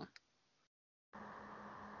awesome.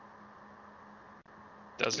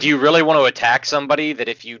 Do you really want to attack somebody that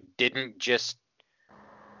if you didn't just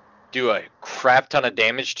do a crap ton of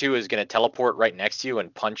damage to is going to teleport right next to you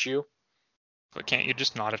and punch you? But can't you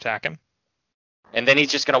just not attack him? And then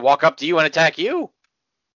he's just going to walk up to you and attack you.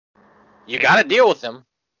 You got to deal with him.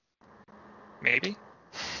 Maybe.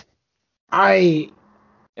 In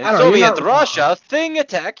Soviet Russia, Thing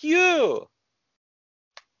attack you.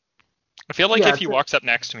 I feel like if he walks up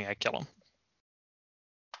next to me, I kill him.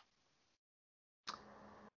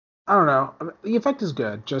 I don't know. The effect is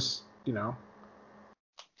good. Just, Yeah,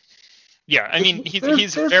 I mean,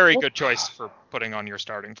 he's a very good choice for putting on your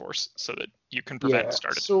starting force so that you can prevent the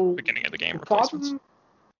start at the beginning of the game replacements.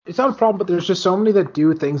 It's not a problem, but there's just so many that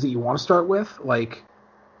do things that you want to start with. Like,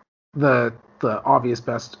 the obvious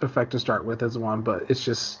best effect to start with is one, but it's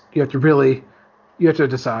just, you have to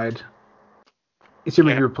decide. It's your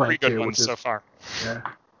you're playing pretty good ones so far. Yeah.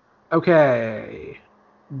 Okay.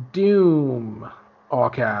 Doom. All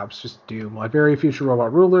caps, just Doom. Latveria, Future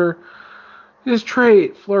Robot Ruler. His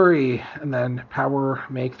trait, Flurry, and then Power,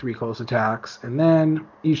 make 3 close attacks. And then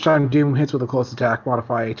each time Doom hits with a close attack,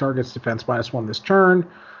 modify a target's defense -1 this turn.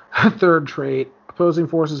 Third trait, opposing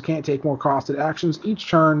forces can't take more costed actions each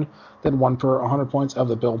turn than 1 per 100 points of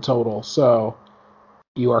the build total. So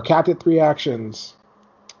you are capped at 3 actions.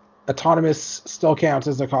 Autonomous still counts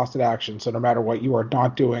as a costed action, so no matter what, you are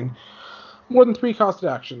not doing more than 3 costed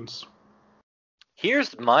actions.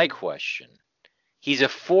 Here's my question. He's a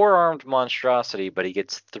 4-armed monstrosity, but he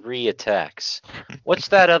gets 3 attacks. What's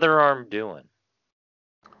that other arm doing?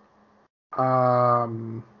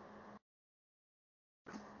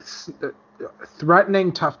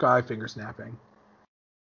 Threatening, tough guy, finger snapping.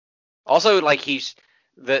 Also, like, he's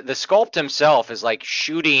the sculpt himself is like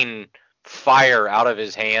shooting fire out of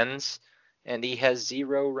his hands, and he has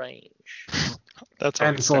 0 range. That's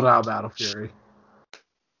and sold out Battle Fury.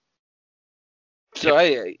 So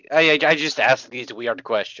I just ask these weird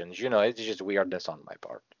questions. It's just weirdness on my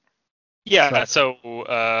part. Yeah. So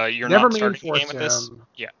you're not starting the game with this.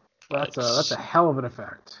 Yeah. That's a hell of an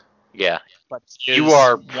effect. Yeah. But you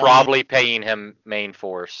are probably paying him main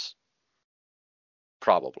force.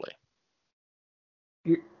 Probably.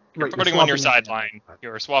 You're putting him on your sideline.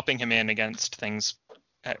 You're swapping him in against things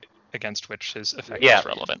against which his effect is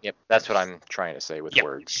relevant. Yep. That's what I'm trying to say with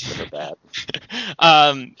words that are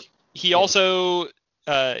bad. He also,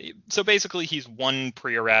 so basically he's 1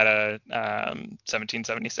 pre-errata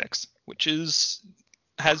 1776, which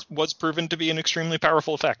was proven to be an extremely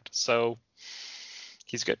powerful effect. So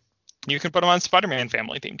he's good. You can put him on Spider-Man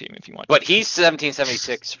family theme team if you want. But he's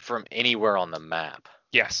 1776 from anywhere on the map.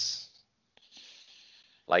 Yes.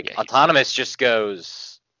 Like Autonomous just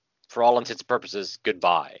goes, for all intents and purposes,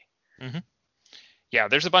 goodbye. Mm-hmm. Yeah,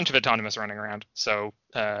 there's a bunch of Autonomous running around, so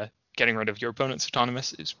getting rid of your opponent's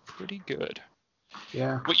Autonomous is pretty good.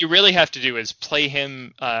 Yeah. What you really have to do is play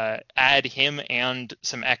him, add him and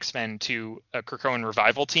some X-Men to a Krakoan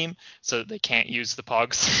revival team so that they can't use the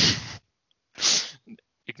Pogs.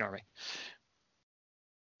 Ignore me.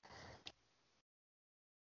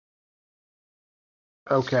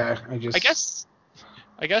 Okay, I guess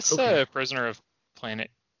Okay. Prisoner of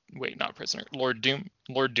Planet. Wait, not Prisoner. Lord Doom.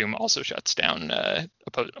 Lord Doom also shuts down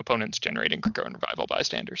opponents generating Krakoa and Revival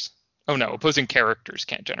bystanders. Oh no, opposing characters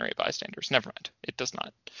can't generate bystanders. Never mind. It does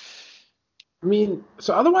not. I mean,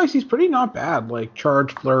 so otherwise he's pretty not bad. Like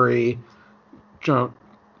Charge, Flurry, Jump.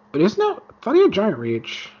 But isn't it? I thought he had Giant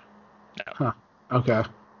Reach. No. Huh. Okay.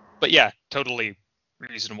 But yeah, totally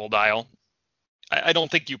reasonable dial. I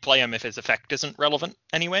don't think you play him if his effect isn't relevant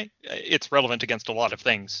anyway. It's relevant against a lot of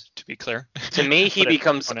things, to be clear. To me, he But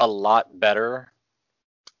becomes a lot better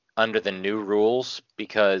under the new rules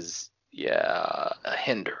because, a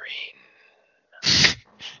hindering.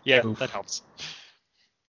 Yeah, Oof. that helps.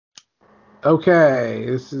 Okay,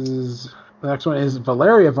 the next one is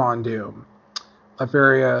Valeria Von Doom,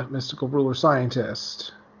 Latveria mystical ruler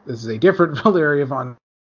scientist. This is a different Valeria Von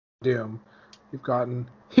Doom. You've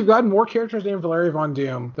gotten more characters named Valeria Von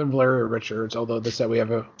Doom than Valeria Richards, although this set we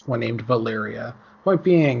have one named Valeria. Point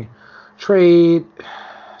being, trade,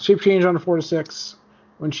 shape change on a 4/6.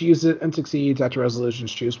 When she uses it and succeeds after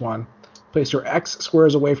resolutions, choose one. Place her X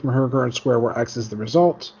squares away from her current square where X is the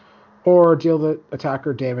result, or deal the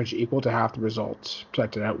attacker damage equal to half the result.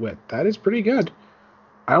 Protected Outwit. That is pretty good.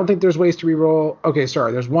 I don't think there's ways to reroll. Okay,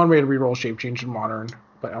 sorry, there's one way to reroll shape change in Modern,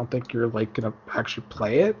 but I don't think you're gonna actually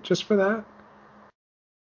play it just for that.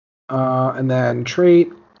 And then trait,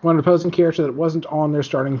 when an opposing character that wasn't on their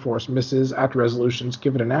starting force misses after resolutions,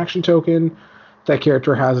 give it an action token. That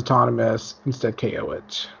character has autonomous, instead KO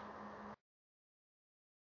it.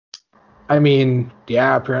 I mean,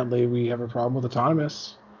 yeah, apparently we have a problem with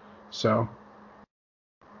autonomous. So.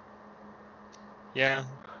 Yeah.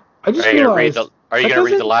 I just realized. Are you going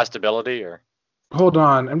to read the last ability or? Hold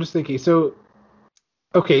on, I'm just thinking. So,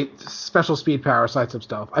 okay, special speed power, sidestep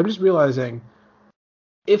stealth. I'm just realizing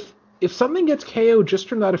if something gets KO just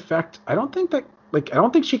from that effect, I don't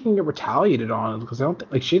think she can get retaliated on because I don't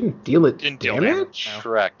think she didn't deal it damage. Deal damage. No.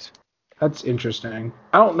 Correct. That's interesting.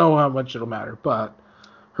 I don't know how much it'll matter, but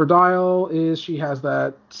her dial is she has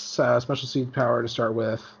that special speed power to start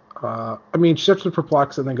with. She starts with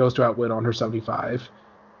Perplex and then goes to Outwit on her 75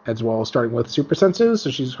 as well, starting with super senses, so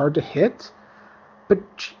she's hard to hit, but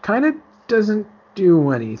she kind of doesn't do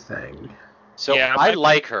anything. So yeah, I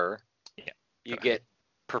like her. Yeah. You get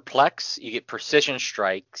Perplex, you get Precision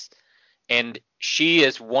Strikes, and she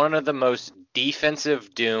is one of the most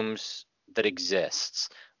defensive Dooms that exists,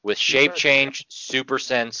 with Shape Change, Super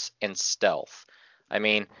Sense, and Stealth. I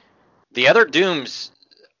mean, the other Dooms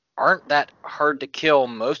aren't that hard to kill.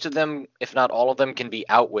 Most of them, if not all of them, can be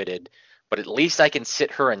outwitted, but at least I can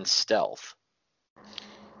sit her in Stealth.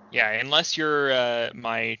 Yeah, unless you're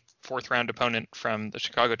my fourth round opponent from the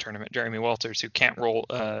Chicago tournament, Jeremy Walters, who can't roll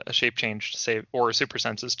a shape change to save or super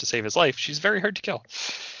senses to save his life, she's very hard to kill.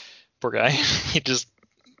 Poor guy. He just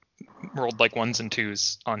rolled like 1s and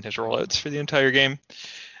 2s on his rollouts for the entire game.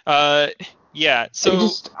 Yeah, so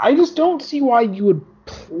I just don't see why you would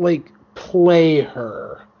play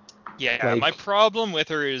her. Yeah, my problem with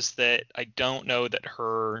her is that I don't know that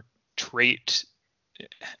her trait.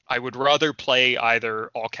 I would rather play either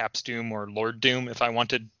All Caps Doom or Lord Doom if I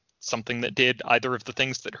wanted something that did either of the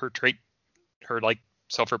things that her trait, her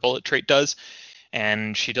Sulfur Bullet trait does,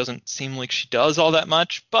 and she doesn't seem like she does all that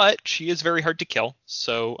much, but she is very hard to kill,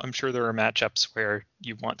 so I'm sure there are matchups where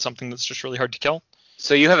you want something that's just really hard to kill.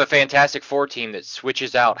 So you have a Fantastic Four team that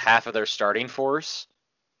switches out half of their starting force,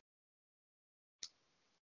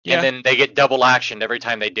 and then they get double actioned every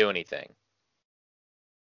time they do anything.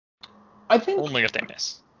 I think only if they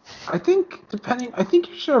miss. I think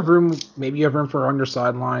you should have room. Maybe you have room for under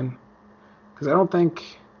sideline, because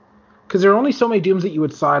there are only so many Dooms that you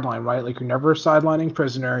would sideline, right? Like you're never sidelining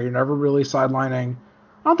Prisoner. You're never really sidelining.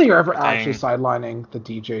 I don't think you're ever actually sidelining the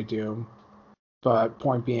DJ Doom. But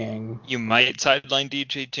point being, you might sideline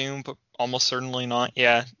DJ Doom, but almost certainly not.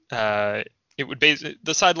 Yeah, it would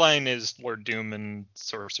the sideline is Lord Doom and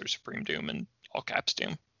Sorcerer Supreme Doom and All Caps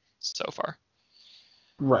Doom so far.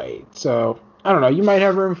 Right. So I don't know. You might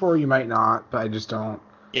have room for her, you might not, but I just don't.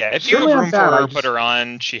 Yeah, if you have room for her, put her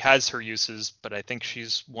on. She has her uses, but I think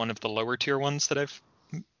she's one of the lower tier ones that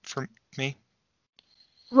for me.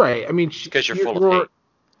 Right. I mean, because you're full of hate.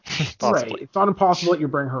 Right. It's not impossible that you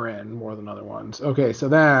bring her in more than other ones. Okay, so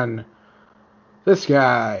then this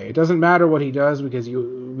guy. It doesn't matter what he does because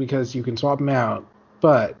you can swap him out.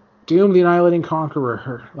 But Doom the Annihilating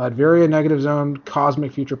Conqueror, Latveria Negative Zone,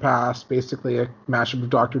 Cosmic Future Past, basically a mashup of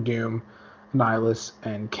Doctor Doom, Nihilus,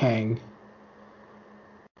 and Kang.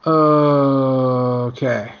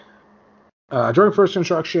 Okay. During first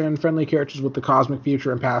construction, friendly characters with the Cosmic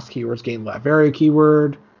Future and Past keywords gain Latveria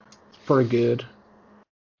keyword. It's pretty good.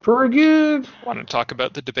 Pretty good. Want to talk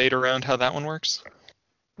about the debate around how that one works?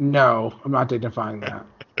 No, I'm not dignifying that.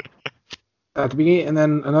 At the beginning, and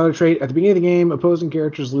then another trait. At the beginning of the game, opposing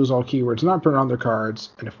characters lose all keywords not printed on their cards,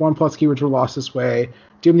 and if 1+ keywords were lost this way,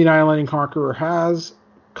 Doom the Annihilating Conqueror has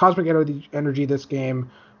cosmic energy this game,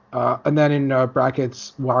 and then in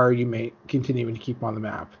brackets, why are you continuing to keep on the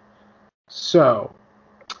map? So,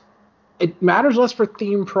 it matters less for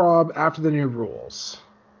theme prob after the new rules,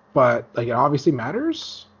 but like it obviously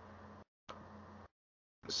matters.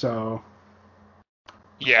 So,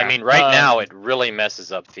 yeah. I mean, right now it really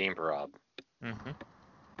messes up theme prob. Mm-hmm.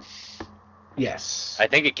 Yes. I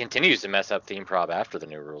think it continues to mess up theme prob after the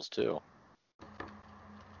new rules too.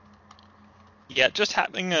 Yeah, just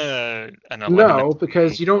having an no,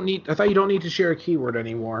 because you don't need. I thought you don't need to share a keyword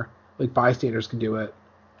anymore. Like bystanders can do it.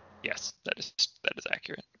 Yes, that is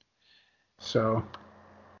accurate. So,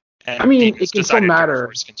 and I mean, it can still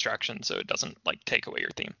matter. Construction, so it doesn't like take away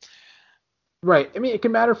your theme. Right. I mean, it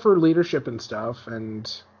can matter for leadership and stuff, and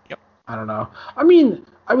yep. I don't know. I mean,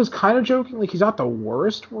 I was kind of joking. Like, he's not the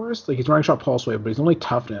worst. Like, he's running shot pulse wave, but he's only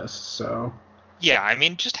toughness. So. Yeah, I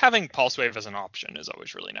mean, just having Pulse Wave as an option is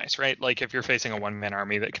always really nice, right? Like, if you're facing a one-man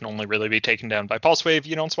army that can only really be taken down by Pulse Wave,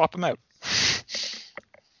 you don't swap them out.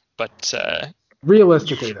 But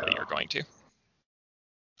realistically, though, you're going to.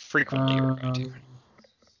 Frequently, you're going to.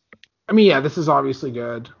 I mean, yeah, this is obviously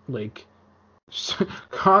good. Like, so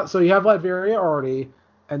you have Latveria already,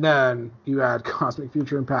 and then you add Cosmic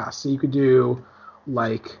Future and Past. So you could do,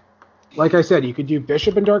 like I said, you could do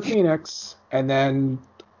Bishop and Dark Phoenix, and then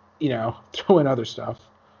throw in other stuff.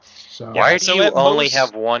 So why do you only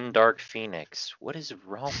have one Dark Phoenix? What is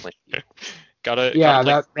wrong with you? That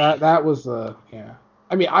was yeah.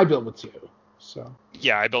 I mean, I built with 2, so.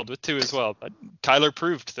 Yeah, I built with 2 as well, but Tyler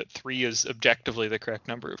proved that 3 is objectively the correct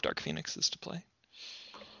number of Dark Phoenixes to play.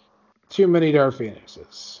 Too many Dark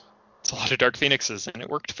Phoenixes. It's a lot of Dark Phoenixes, and it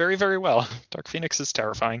worked very, very well. Dark Phoenix is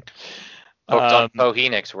terrifying.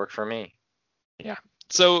 Phoenix worked for me. Yeah.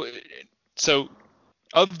 So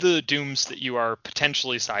of the Dooms that you are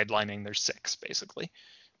potentially sidelining, there's 6, basically.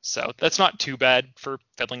 So that's not too bad for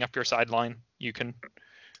filling up your sideline. You can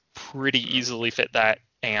pretty easily fit that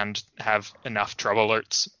and have enough trouble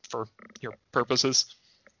alerts for your purposes.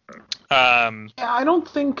 Yeah, I don't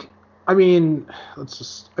think... I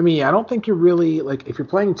don't think you're really... Like, if you're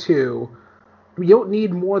playing 2, you don't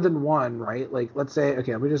need more than 1, right? Like, let's say...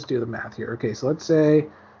 Okay, let me just do the math here. Okay, so let's say...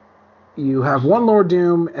 You have 1 Lord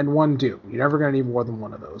Doom and 1 Doom. You're never going to need more than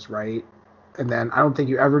 1 of those, right? And then I don't think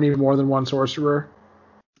you ever need more than 1 Sorcerer.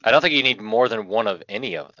 I don't think you need more than 1 of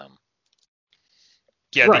any of them.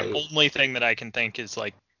 Yeah, right. The only thing that I can think is,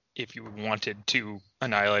 like, if you wanted 2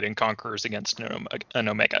 Annihilating Conquerors against an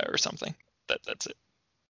Omega or something. That's it.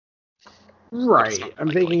 Right.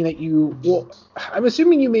 I'm thinking that you... Well, I'm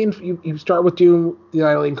assuming you start with Doom, the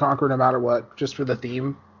Annihilating Conqueror, no matter what, just for the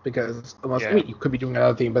theme. Because you could be doing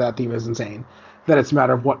another theme, but that theme is insane. Then it's a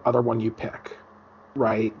matter of what other one you pick,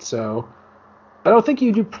 right? So I don't think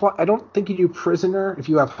you do Prisoner if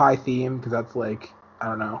you have high theme, because that's like, I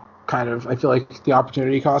don't know, kind of. I feel like the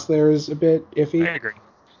opportunity cost there is a bit iffy. I agree,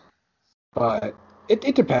 but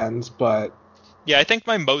it depends. But yeah, I think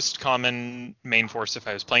my most common main force, if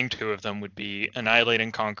I was playing 2 of them, would be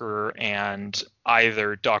Annihilating Conqueror and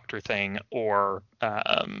either Dr. Thing or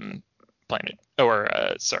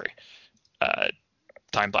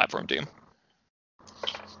Time Platform Doom.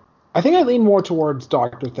 I think I lean more towards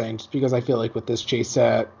Dr. Thing, just because I feel like with this chase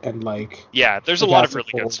set and like... Yeah, there's a lot of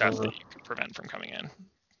really good stuff that you can prevent from coming in.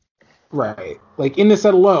 Right. Like, in this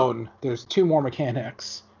set alone, there's 2 more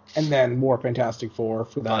mechanics, and then more Fantastic Four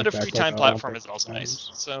for that. But a free time platform is also nice.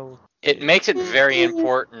 So it makes it very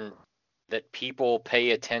important that people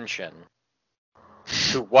pay attention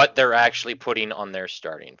to what they're actually putting on their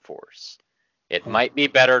starting force. It might be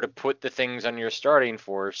better to put the things on your starting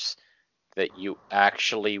force that you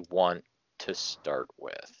actually want to start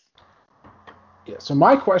with. Yeah, so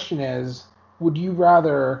my question is, would you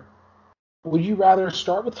rather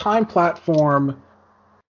start with time platform?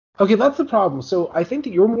 Okay, that's the problem. So I think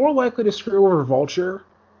that you're more likely to screw over Vulture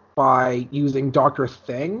by using Dr.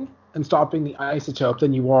 Thing and stopping the isotope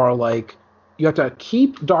than you are like, you have to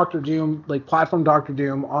keep Dr. Doom, like platform Dr.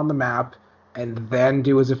 Doom on the map and then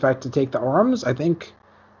do his effect to take the arms. I think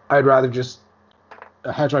I'd rather just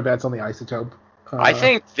hedge my bets on the isotope. I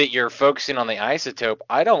think that you're focusing on the isotope.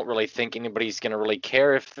 I don't really think anybody's going to really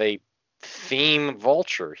care if they theme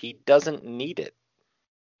Vulture. He doesn't need it.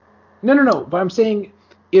 No. But I'm saying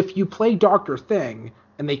if you play Dr. Thing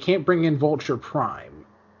and they can't bring in Vulture Prime.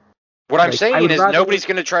 What I'm saying is nobody's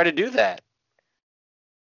going to try to do that.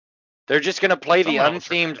 They're just going to play the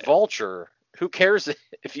unthemed Vulture Who cares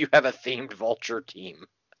if you have a themed Vulture team?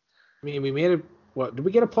 I mean, we made did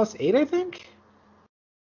we get a +8, I think?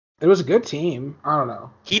 It was a good team. I don't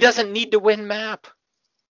know. He doesn't need to win map.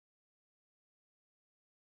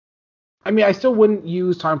 I mean, I still wouldn't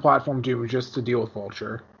use Time Platform Doom just to deal with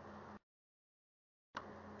Vulture.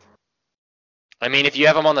 I mean, if you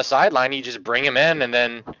have him on the sideline, you just bring him in and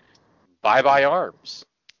then bye-bye arms.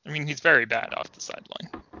 I mean, he's very bad off the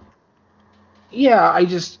sideline. Yeah, I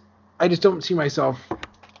just don't see myself.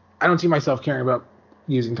 I don't see myself caring about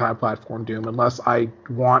using Time Platform Doom unless I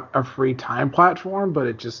want a free time platform. But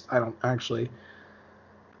I don't actually.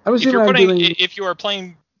 If you are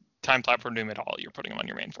playing Time Platform Doom at all, you're putting him on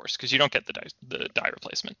your main force because you don't get the die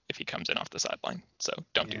replacement if he comes in off the sideline. So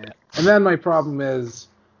don't do that. And then my problem is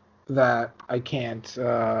that I can't.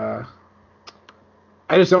 I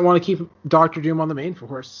just don't want to keep Doctor Doom on the main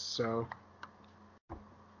force. So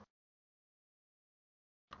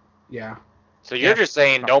yeah. So you're just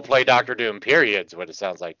saying don't play Doctor Doom, period, is what it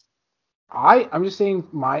sounds like. I'm just saying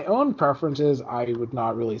my own preference is I would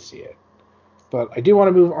not really see it. But I do want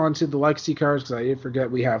to move on to the legacy cards because I did forget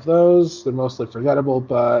we have those. They're mostly forgettable,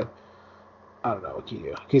 but I don't know what can you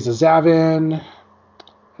do. Okay, so Zavin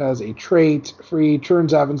has a trait. Free, turn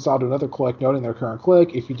Zavin style to another click, noting their current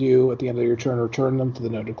click. If you do, at the end of your turn, return them to the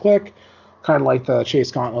noted click. Kind of like the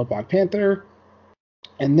Chase Gauntlet Black Panther.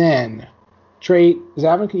 And then, trait,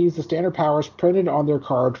 Zavin can use the standard powers printed on their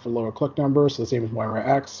card for lower click numbers, so the same as Moira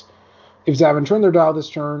X. If Zavin turn their dial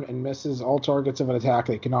this turn and misses all targets of an attack,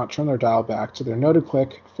 they cannot turn their dial back to their noted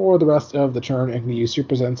click for the rest of the turn and can use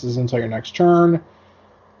super senses until your next turn.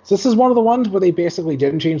 So this is one of the ones where they basically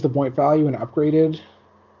didn't change the point value and upgraded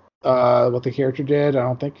what the character did. I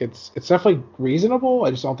don't think it's definitely reasonable.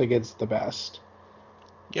 I just don't think it's the best.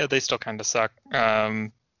 Yeah, they still kind of suck.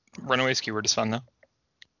 Runaway Skewer is fun though.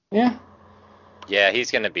 Yeah. Yeah,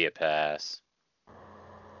 he's gonna be a pass.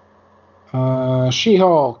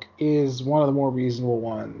 She-Hulk is one of the more reasonable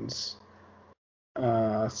ones.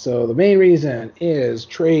 So the main reason is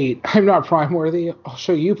trait. I'm not Prime worthy. I'll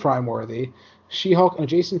show you Prime worthy. She-Hulk and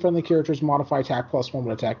adjacent friendly characters modify attack +1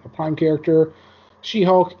 when attacking a Prime character.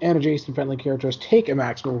 She-Hulk and adjacent friendly characters take a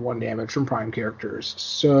maximum of 1 damage from Prime characters.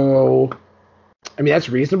 So, I mean, that's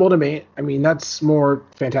reasonable to me. I mean, that's more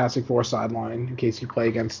Fantastic Four sideline in case you play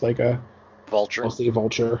against like a Vulture. Mostly a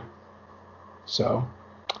Vulture. So.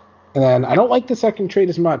 And then I don't like the second trait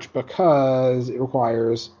as much because it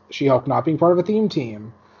requires She-Hulk not being part of a theme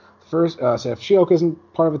team. So if She-Hulk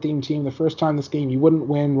isn't part of a theme team, the first time this game you wouldn't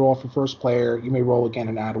win, roll for first player. You may roll again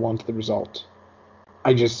and add 1 to the result.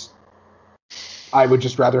 I would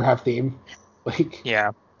just rather have theme.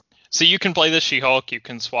 Yeah. So you can play the She-Hulk. You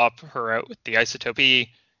can swap her out with the Isotope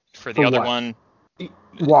E for the other one.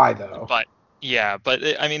 Why though? But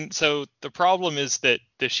I mean, so the problem is that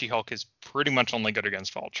the She-Hulk is pretty much only good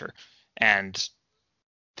against Vulture, and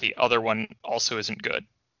the other one also isn't good.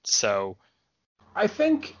 So I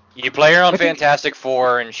think you play her on Fantastic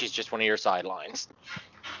Four, and she's just one of your sidelines.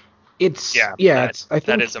 I think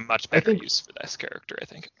that is a much better use for this character, I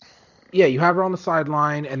think. Yeah, you have her on the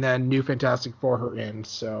sideline, and then new Fantastic Four her in.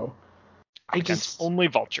 So only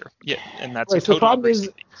Vulture. Yeah, and that's right, a total. So the problem is.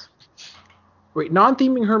 Wait,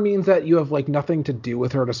 non-theming her means that you have like nothing to do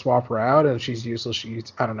with her to swap her out, and she's useless.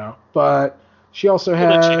 I don't know, but she also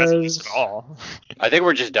has. She hasn't used at all. I think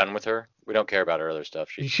we're just done with her. We don't care about her other stuff.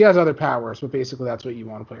 She has other powers, but basically that's what you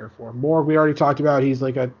want to play her for. Morg, we already talked about. He's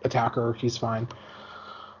like an attacker. He's fine.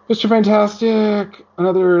 Mr. Fantastic,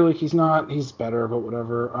 he's better, but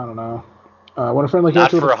whatever. I don't know. When a friendly not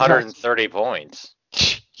character for 130 points.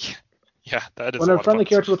 Yeah, that is. When a friendly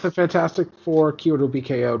character with a Fantastic Four keyword will be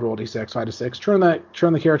KO'd, roll d6, 5 to 6. Turn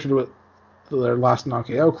the character to their last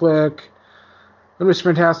non-KO click. When Mr.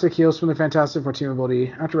 Fantastic heals from the Fantastic Four team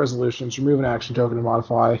ability, after resolutions, remove an action token to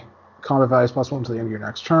modify combat values +1 until the end of your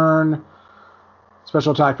next turn.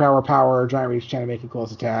 Special attack power, giant reach, chance to make a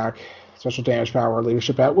close attack. Special damage power,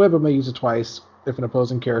 leadership at whip, but may use it twice if an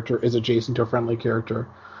opposing character is adjacent to a friendly character.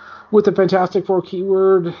 With the Fantastic Four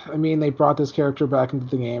keyword, I mean, they brought this character back into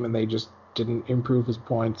the game, and they just didn't improve his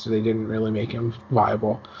points, so they didn't really make him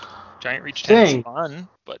viable. Giant Reach 10 is fun,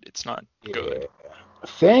 but it's not good.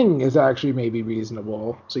 Thing is actually maybe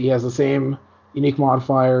reasonable. So he has the same unique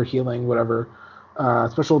modifier, healing, whatever.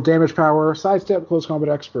 Special damage power, sidestep, close combat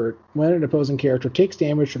expert. When an opposing character takes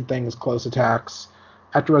damage from Thing's close attacks,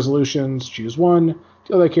 after resolutions, choose 1.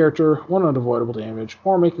 Deal that character 1 unavoidable damage,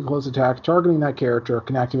 or make a close attack targeting that character,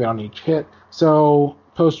 can activate on each hit. So,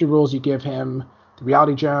 poster rules, you give him the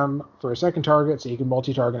Reality Gem for a second target, so he can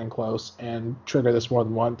multi-target in close and trigger this more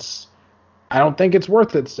than once. I don't think it's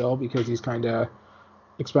worth it still, because he's kind of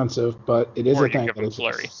expensive, but it is or a thing. Give him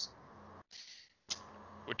flurry.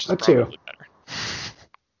 which is That too. probably better.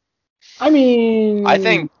 I mean, I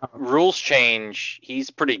think rules change. He's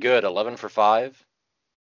pretty good. 11 for 5.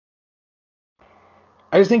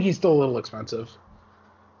 I just think he's still a little expensive.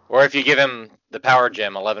 Or if you give him the power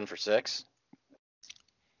gem, 11 for 6.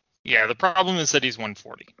 Yeah, the problem is that he's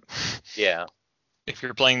 140. Yeah. If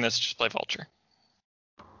you're playing this, just play Vulture.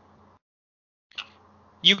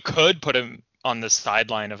 You could put him on the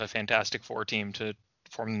sideline of a Fantastic Four team to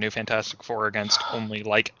form the new Fantastic Four against only,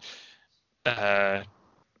 like,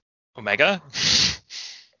 Omega?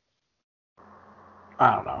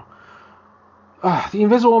 I don't know. The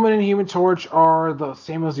Invisible Woman and Human Torch are the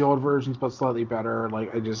same as the old versions, but slightly better.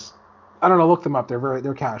 Like, I don't know. Look them up.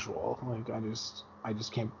 They're casual. Like, I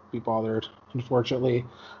just can't be bothered. Unfortunately,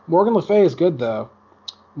 Morgan Le Fay is good though.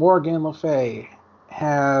 Morgan Le Fay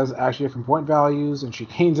has actually different point values, and she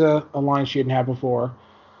gains a line she didn't have before.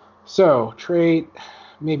 So, trait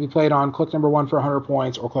may be played on click number 1 for 100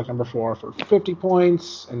 points, or click number 4 for 50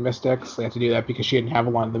 points. And Mystics, they have to do that because she didn't have a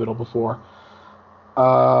line in the middle before.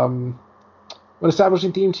 When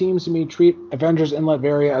establishing theme teams, you may treat Avengers in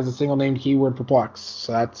Latveria as a single named keyword Perplex.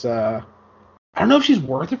 So that's, I don't know if she's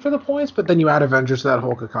worth it for the points, but then you add Avengers to that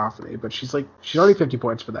whole cacophony. But she's already 50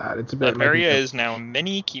 points for that. It's a bit. Latveria is now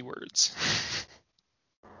many keywords.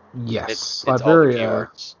 Yes, It's Latveria all the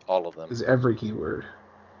keywords, all of them. is every keyword.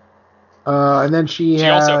 And then she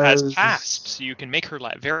also has past, so you can make her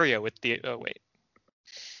Latveria with the. Oh wait.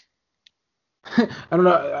 I don't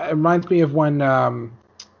know. It reminds me of when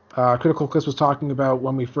Critical Chris was talking about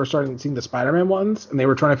when we first started seeing the Spider-Man ones, and they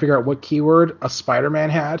were trying to figure out what keyword a Spider-Man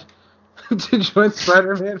had to join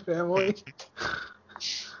Spider-Man family.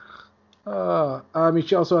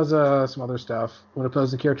 She also has some other stuff. When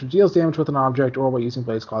opposing character deals damage with an object or while using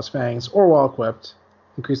Blaze Claw's Fangs, or while equipped,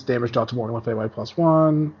 increase the damage dealt to Morgan Le Fay by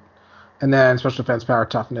 +1. And then special defense, power,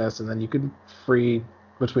 toughness, and then you can free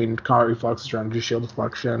between combat reflexes or energy shield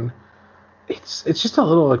deflection. It's just a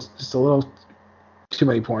little too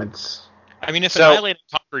many points. I mean, if Annihilate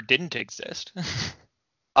and Conquer didn't exist.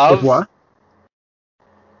 If what?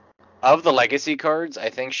 Of the legacy cards, I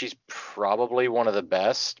think she's probably one of the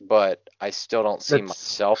best, but I still don't see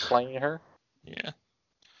myself playing her. Yeah.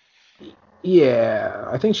 Yeah,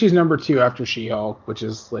 I think she's number 2 after She-Hulk, which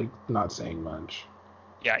is like not saying much.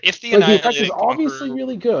 Yeah, if the the effect Annihilate is obviously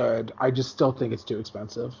really good, I just still think it's too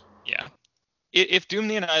expensive. Yeah. If Doom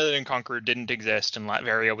the Annihilate and Conqueror didn't exist and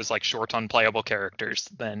Latveria was like short on playable characters,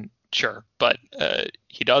 then sure. But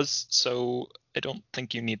he does, so I don't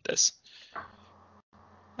think you need this.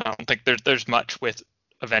 I don't think there's much with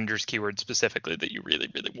Avengers keyword specifically that you really,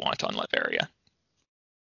 really want on Latveria.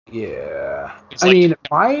 Yeah. It's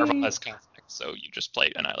Marvel has cosmic, so you just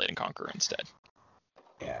play Annihilate and Conqueror instead.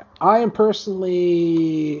 Yeah. I am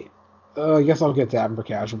personally... I guess I'll get to Adam for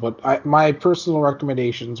casual, but my personal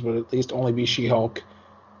recommendations would at least only be She-Hulk.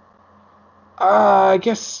 I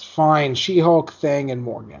guess fine. She-Hulk, Thing, and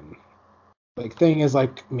Morgan. Like, Thing is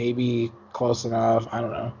like maybe close enough. I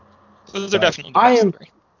don't know. Those are definitely the best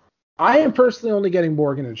three. I am personally only getting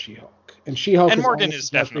Morgan and She-Hulk. And She-Hulk and Morgan is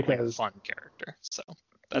definitely a fun character, so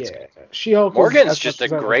that's good. She-Hulk Morgan's just a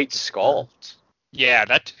great sculpt. Yeah,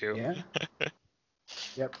 that too. Yeah.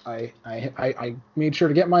 Yep, I made sure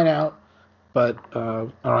to get mine out, but I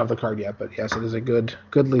don't have the card yet. But yes, it is a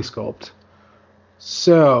goodly sculpt.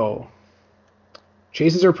 So,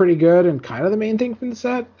 chases are pretty good, and kind of the main thing from the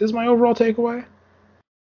set is my overall takeaway.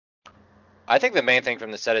 I think the main thing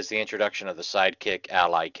from the set is the introduction of the sidekick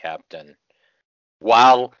ally captain.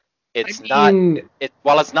 While it's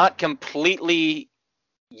not completely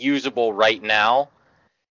usable right now,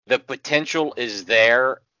 the potential is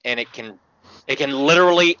there, and it can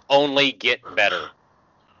literally only get better.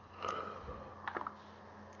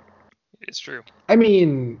 It's true. I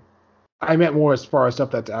mean, I meant more as far as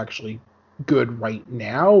stuff that's actually good right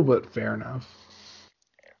now, but fair enough.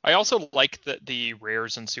 I also like that the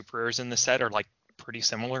rares and super rares in the set are like pretty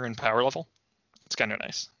similar in power level. It's kind of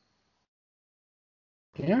nice.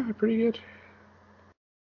 Yeah, pretty good.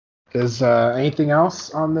 Is anything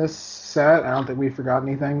else on this set? I don't think we forgot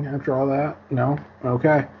anything after all that. No?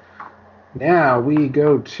 Okay. Now we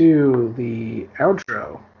go to the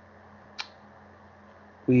outro.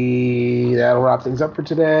 That'll wrap things up for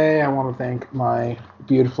today. I want to thank my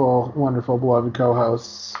beautiful, wonderful, beloved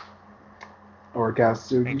co-hosts or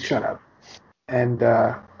guests. Shut up. And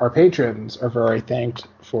our patrons are very thanked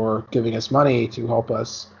for giving us money to help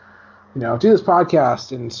us, do this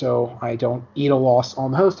podcast, and so I don't eat a loss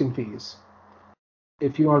on the hosting fees.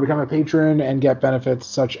 If you want to become a patron and get benefits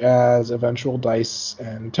such as eventual dice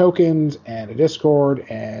and tokens and a Discord,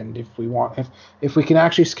 and if we can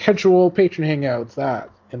actually schedule patron hangouts, that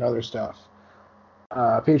and other stuff,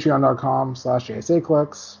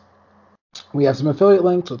 Patreon.com/JSAclicks. We have some affiliate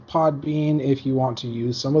links with Podbean if you want to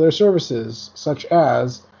use some of their services, such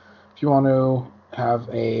as if you want to have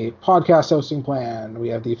a podcast hosting plan, we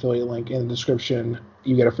have the affiliate link in the description.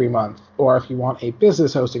 You get a free month. Or if you want a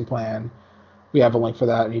business hosting plan, we have a link for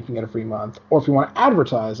that and you can get a free month. Or if you want to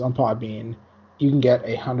advertise on Podbean, you can get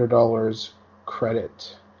 $100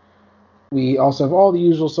 credit. We also have all the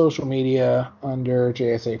usual social media under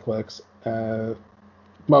JSA Clicks.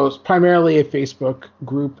 Primarily a Facebook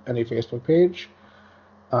group and a Facebook page.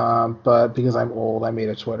 But because I'm old, I made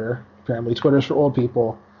a Twitter. Apparently Twitter's for old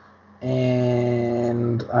people.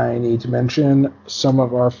 And I need to mention some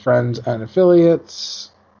of our friends and affiliates,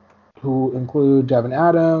 who include Devin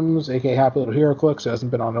Adams, aka Happy Little Hero Clicks, who hasn't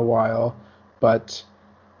been on in a while, but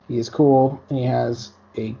he is cool, and he has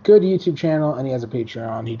a good YouTube channel, and he has a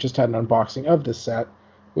Patreon. He just had an unboxing of this set,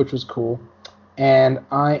 which was cool. And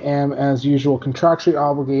I am, as usual, contractually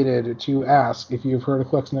obligated to ask if you've heard of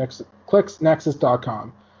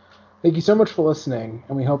ClicksNexus.com. Thank you so much for listening,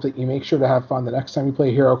 and we hope that you make sure to have fun the next time you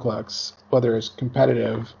play HeroClix, whether it's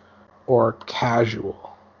competitive or casual.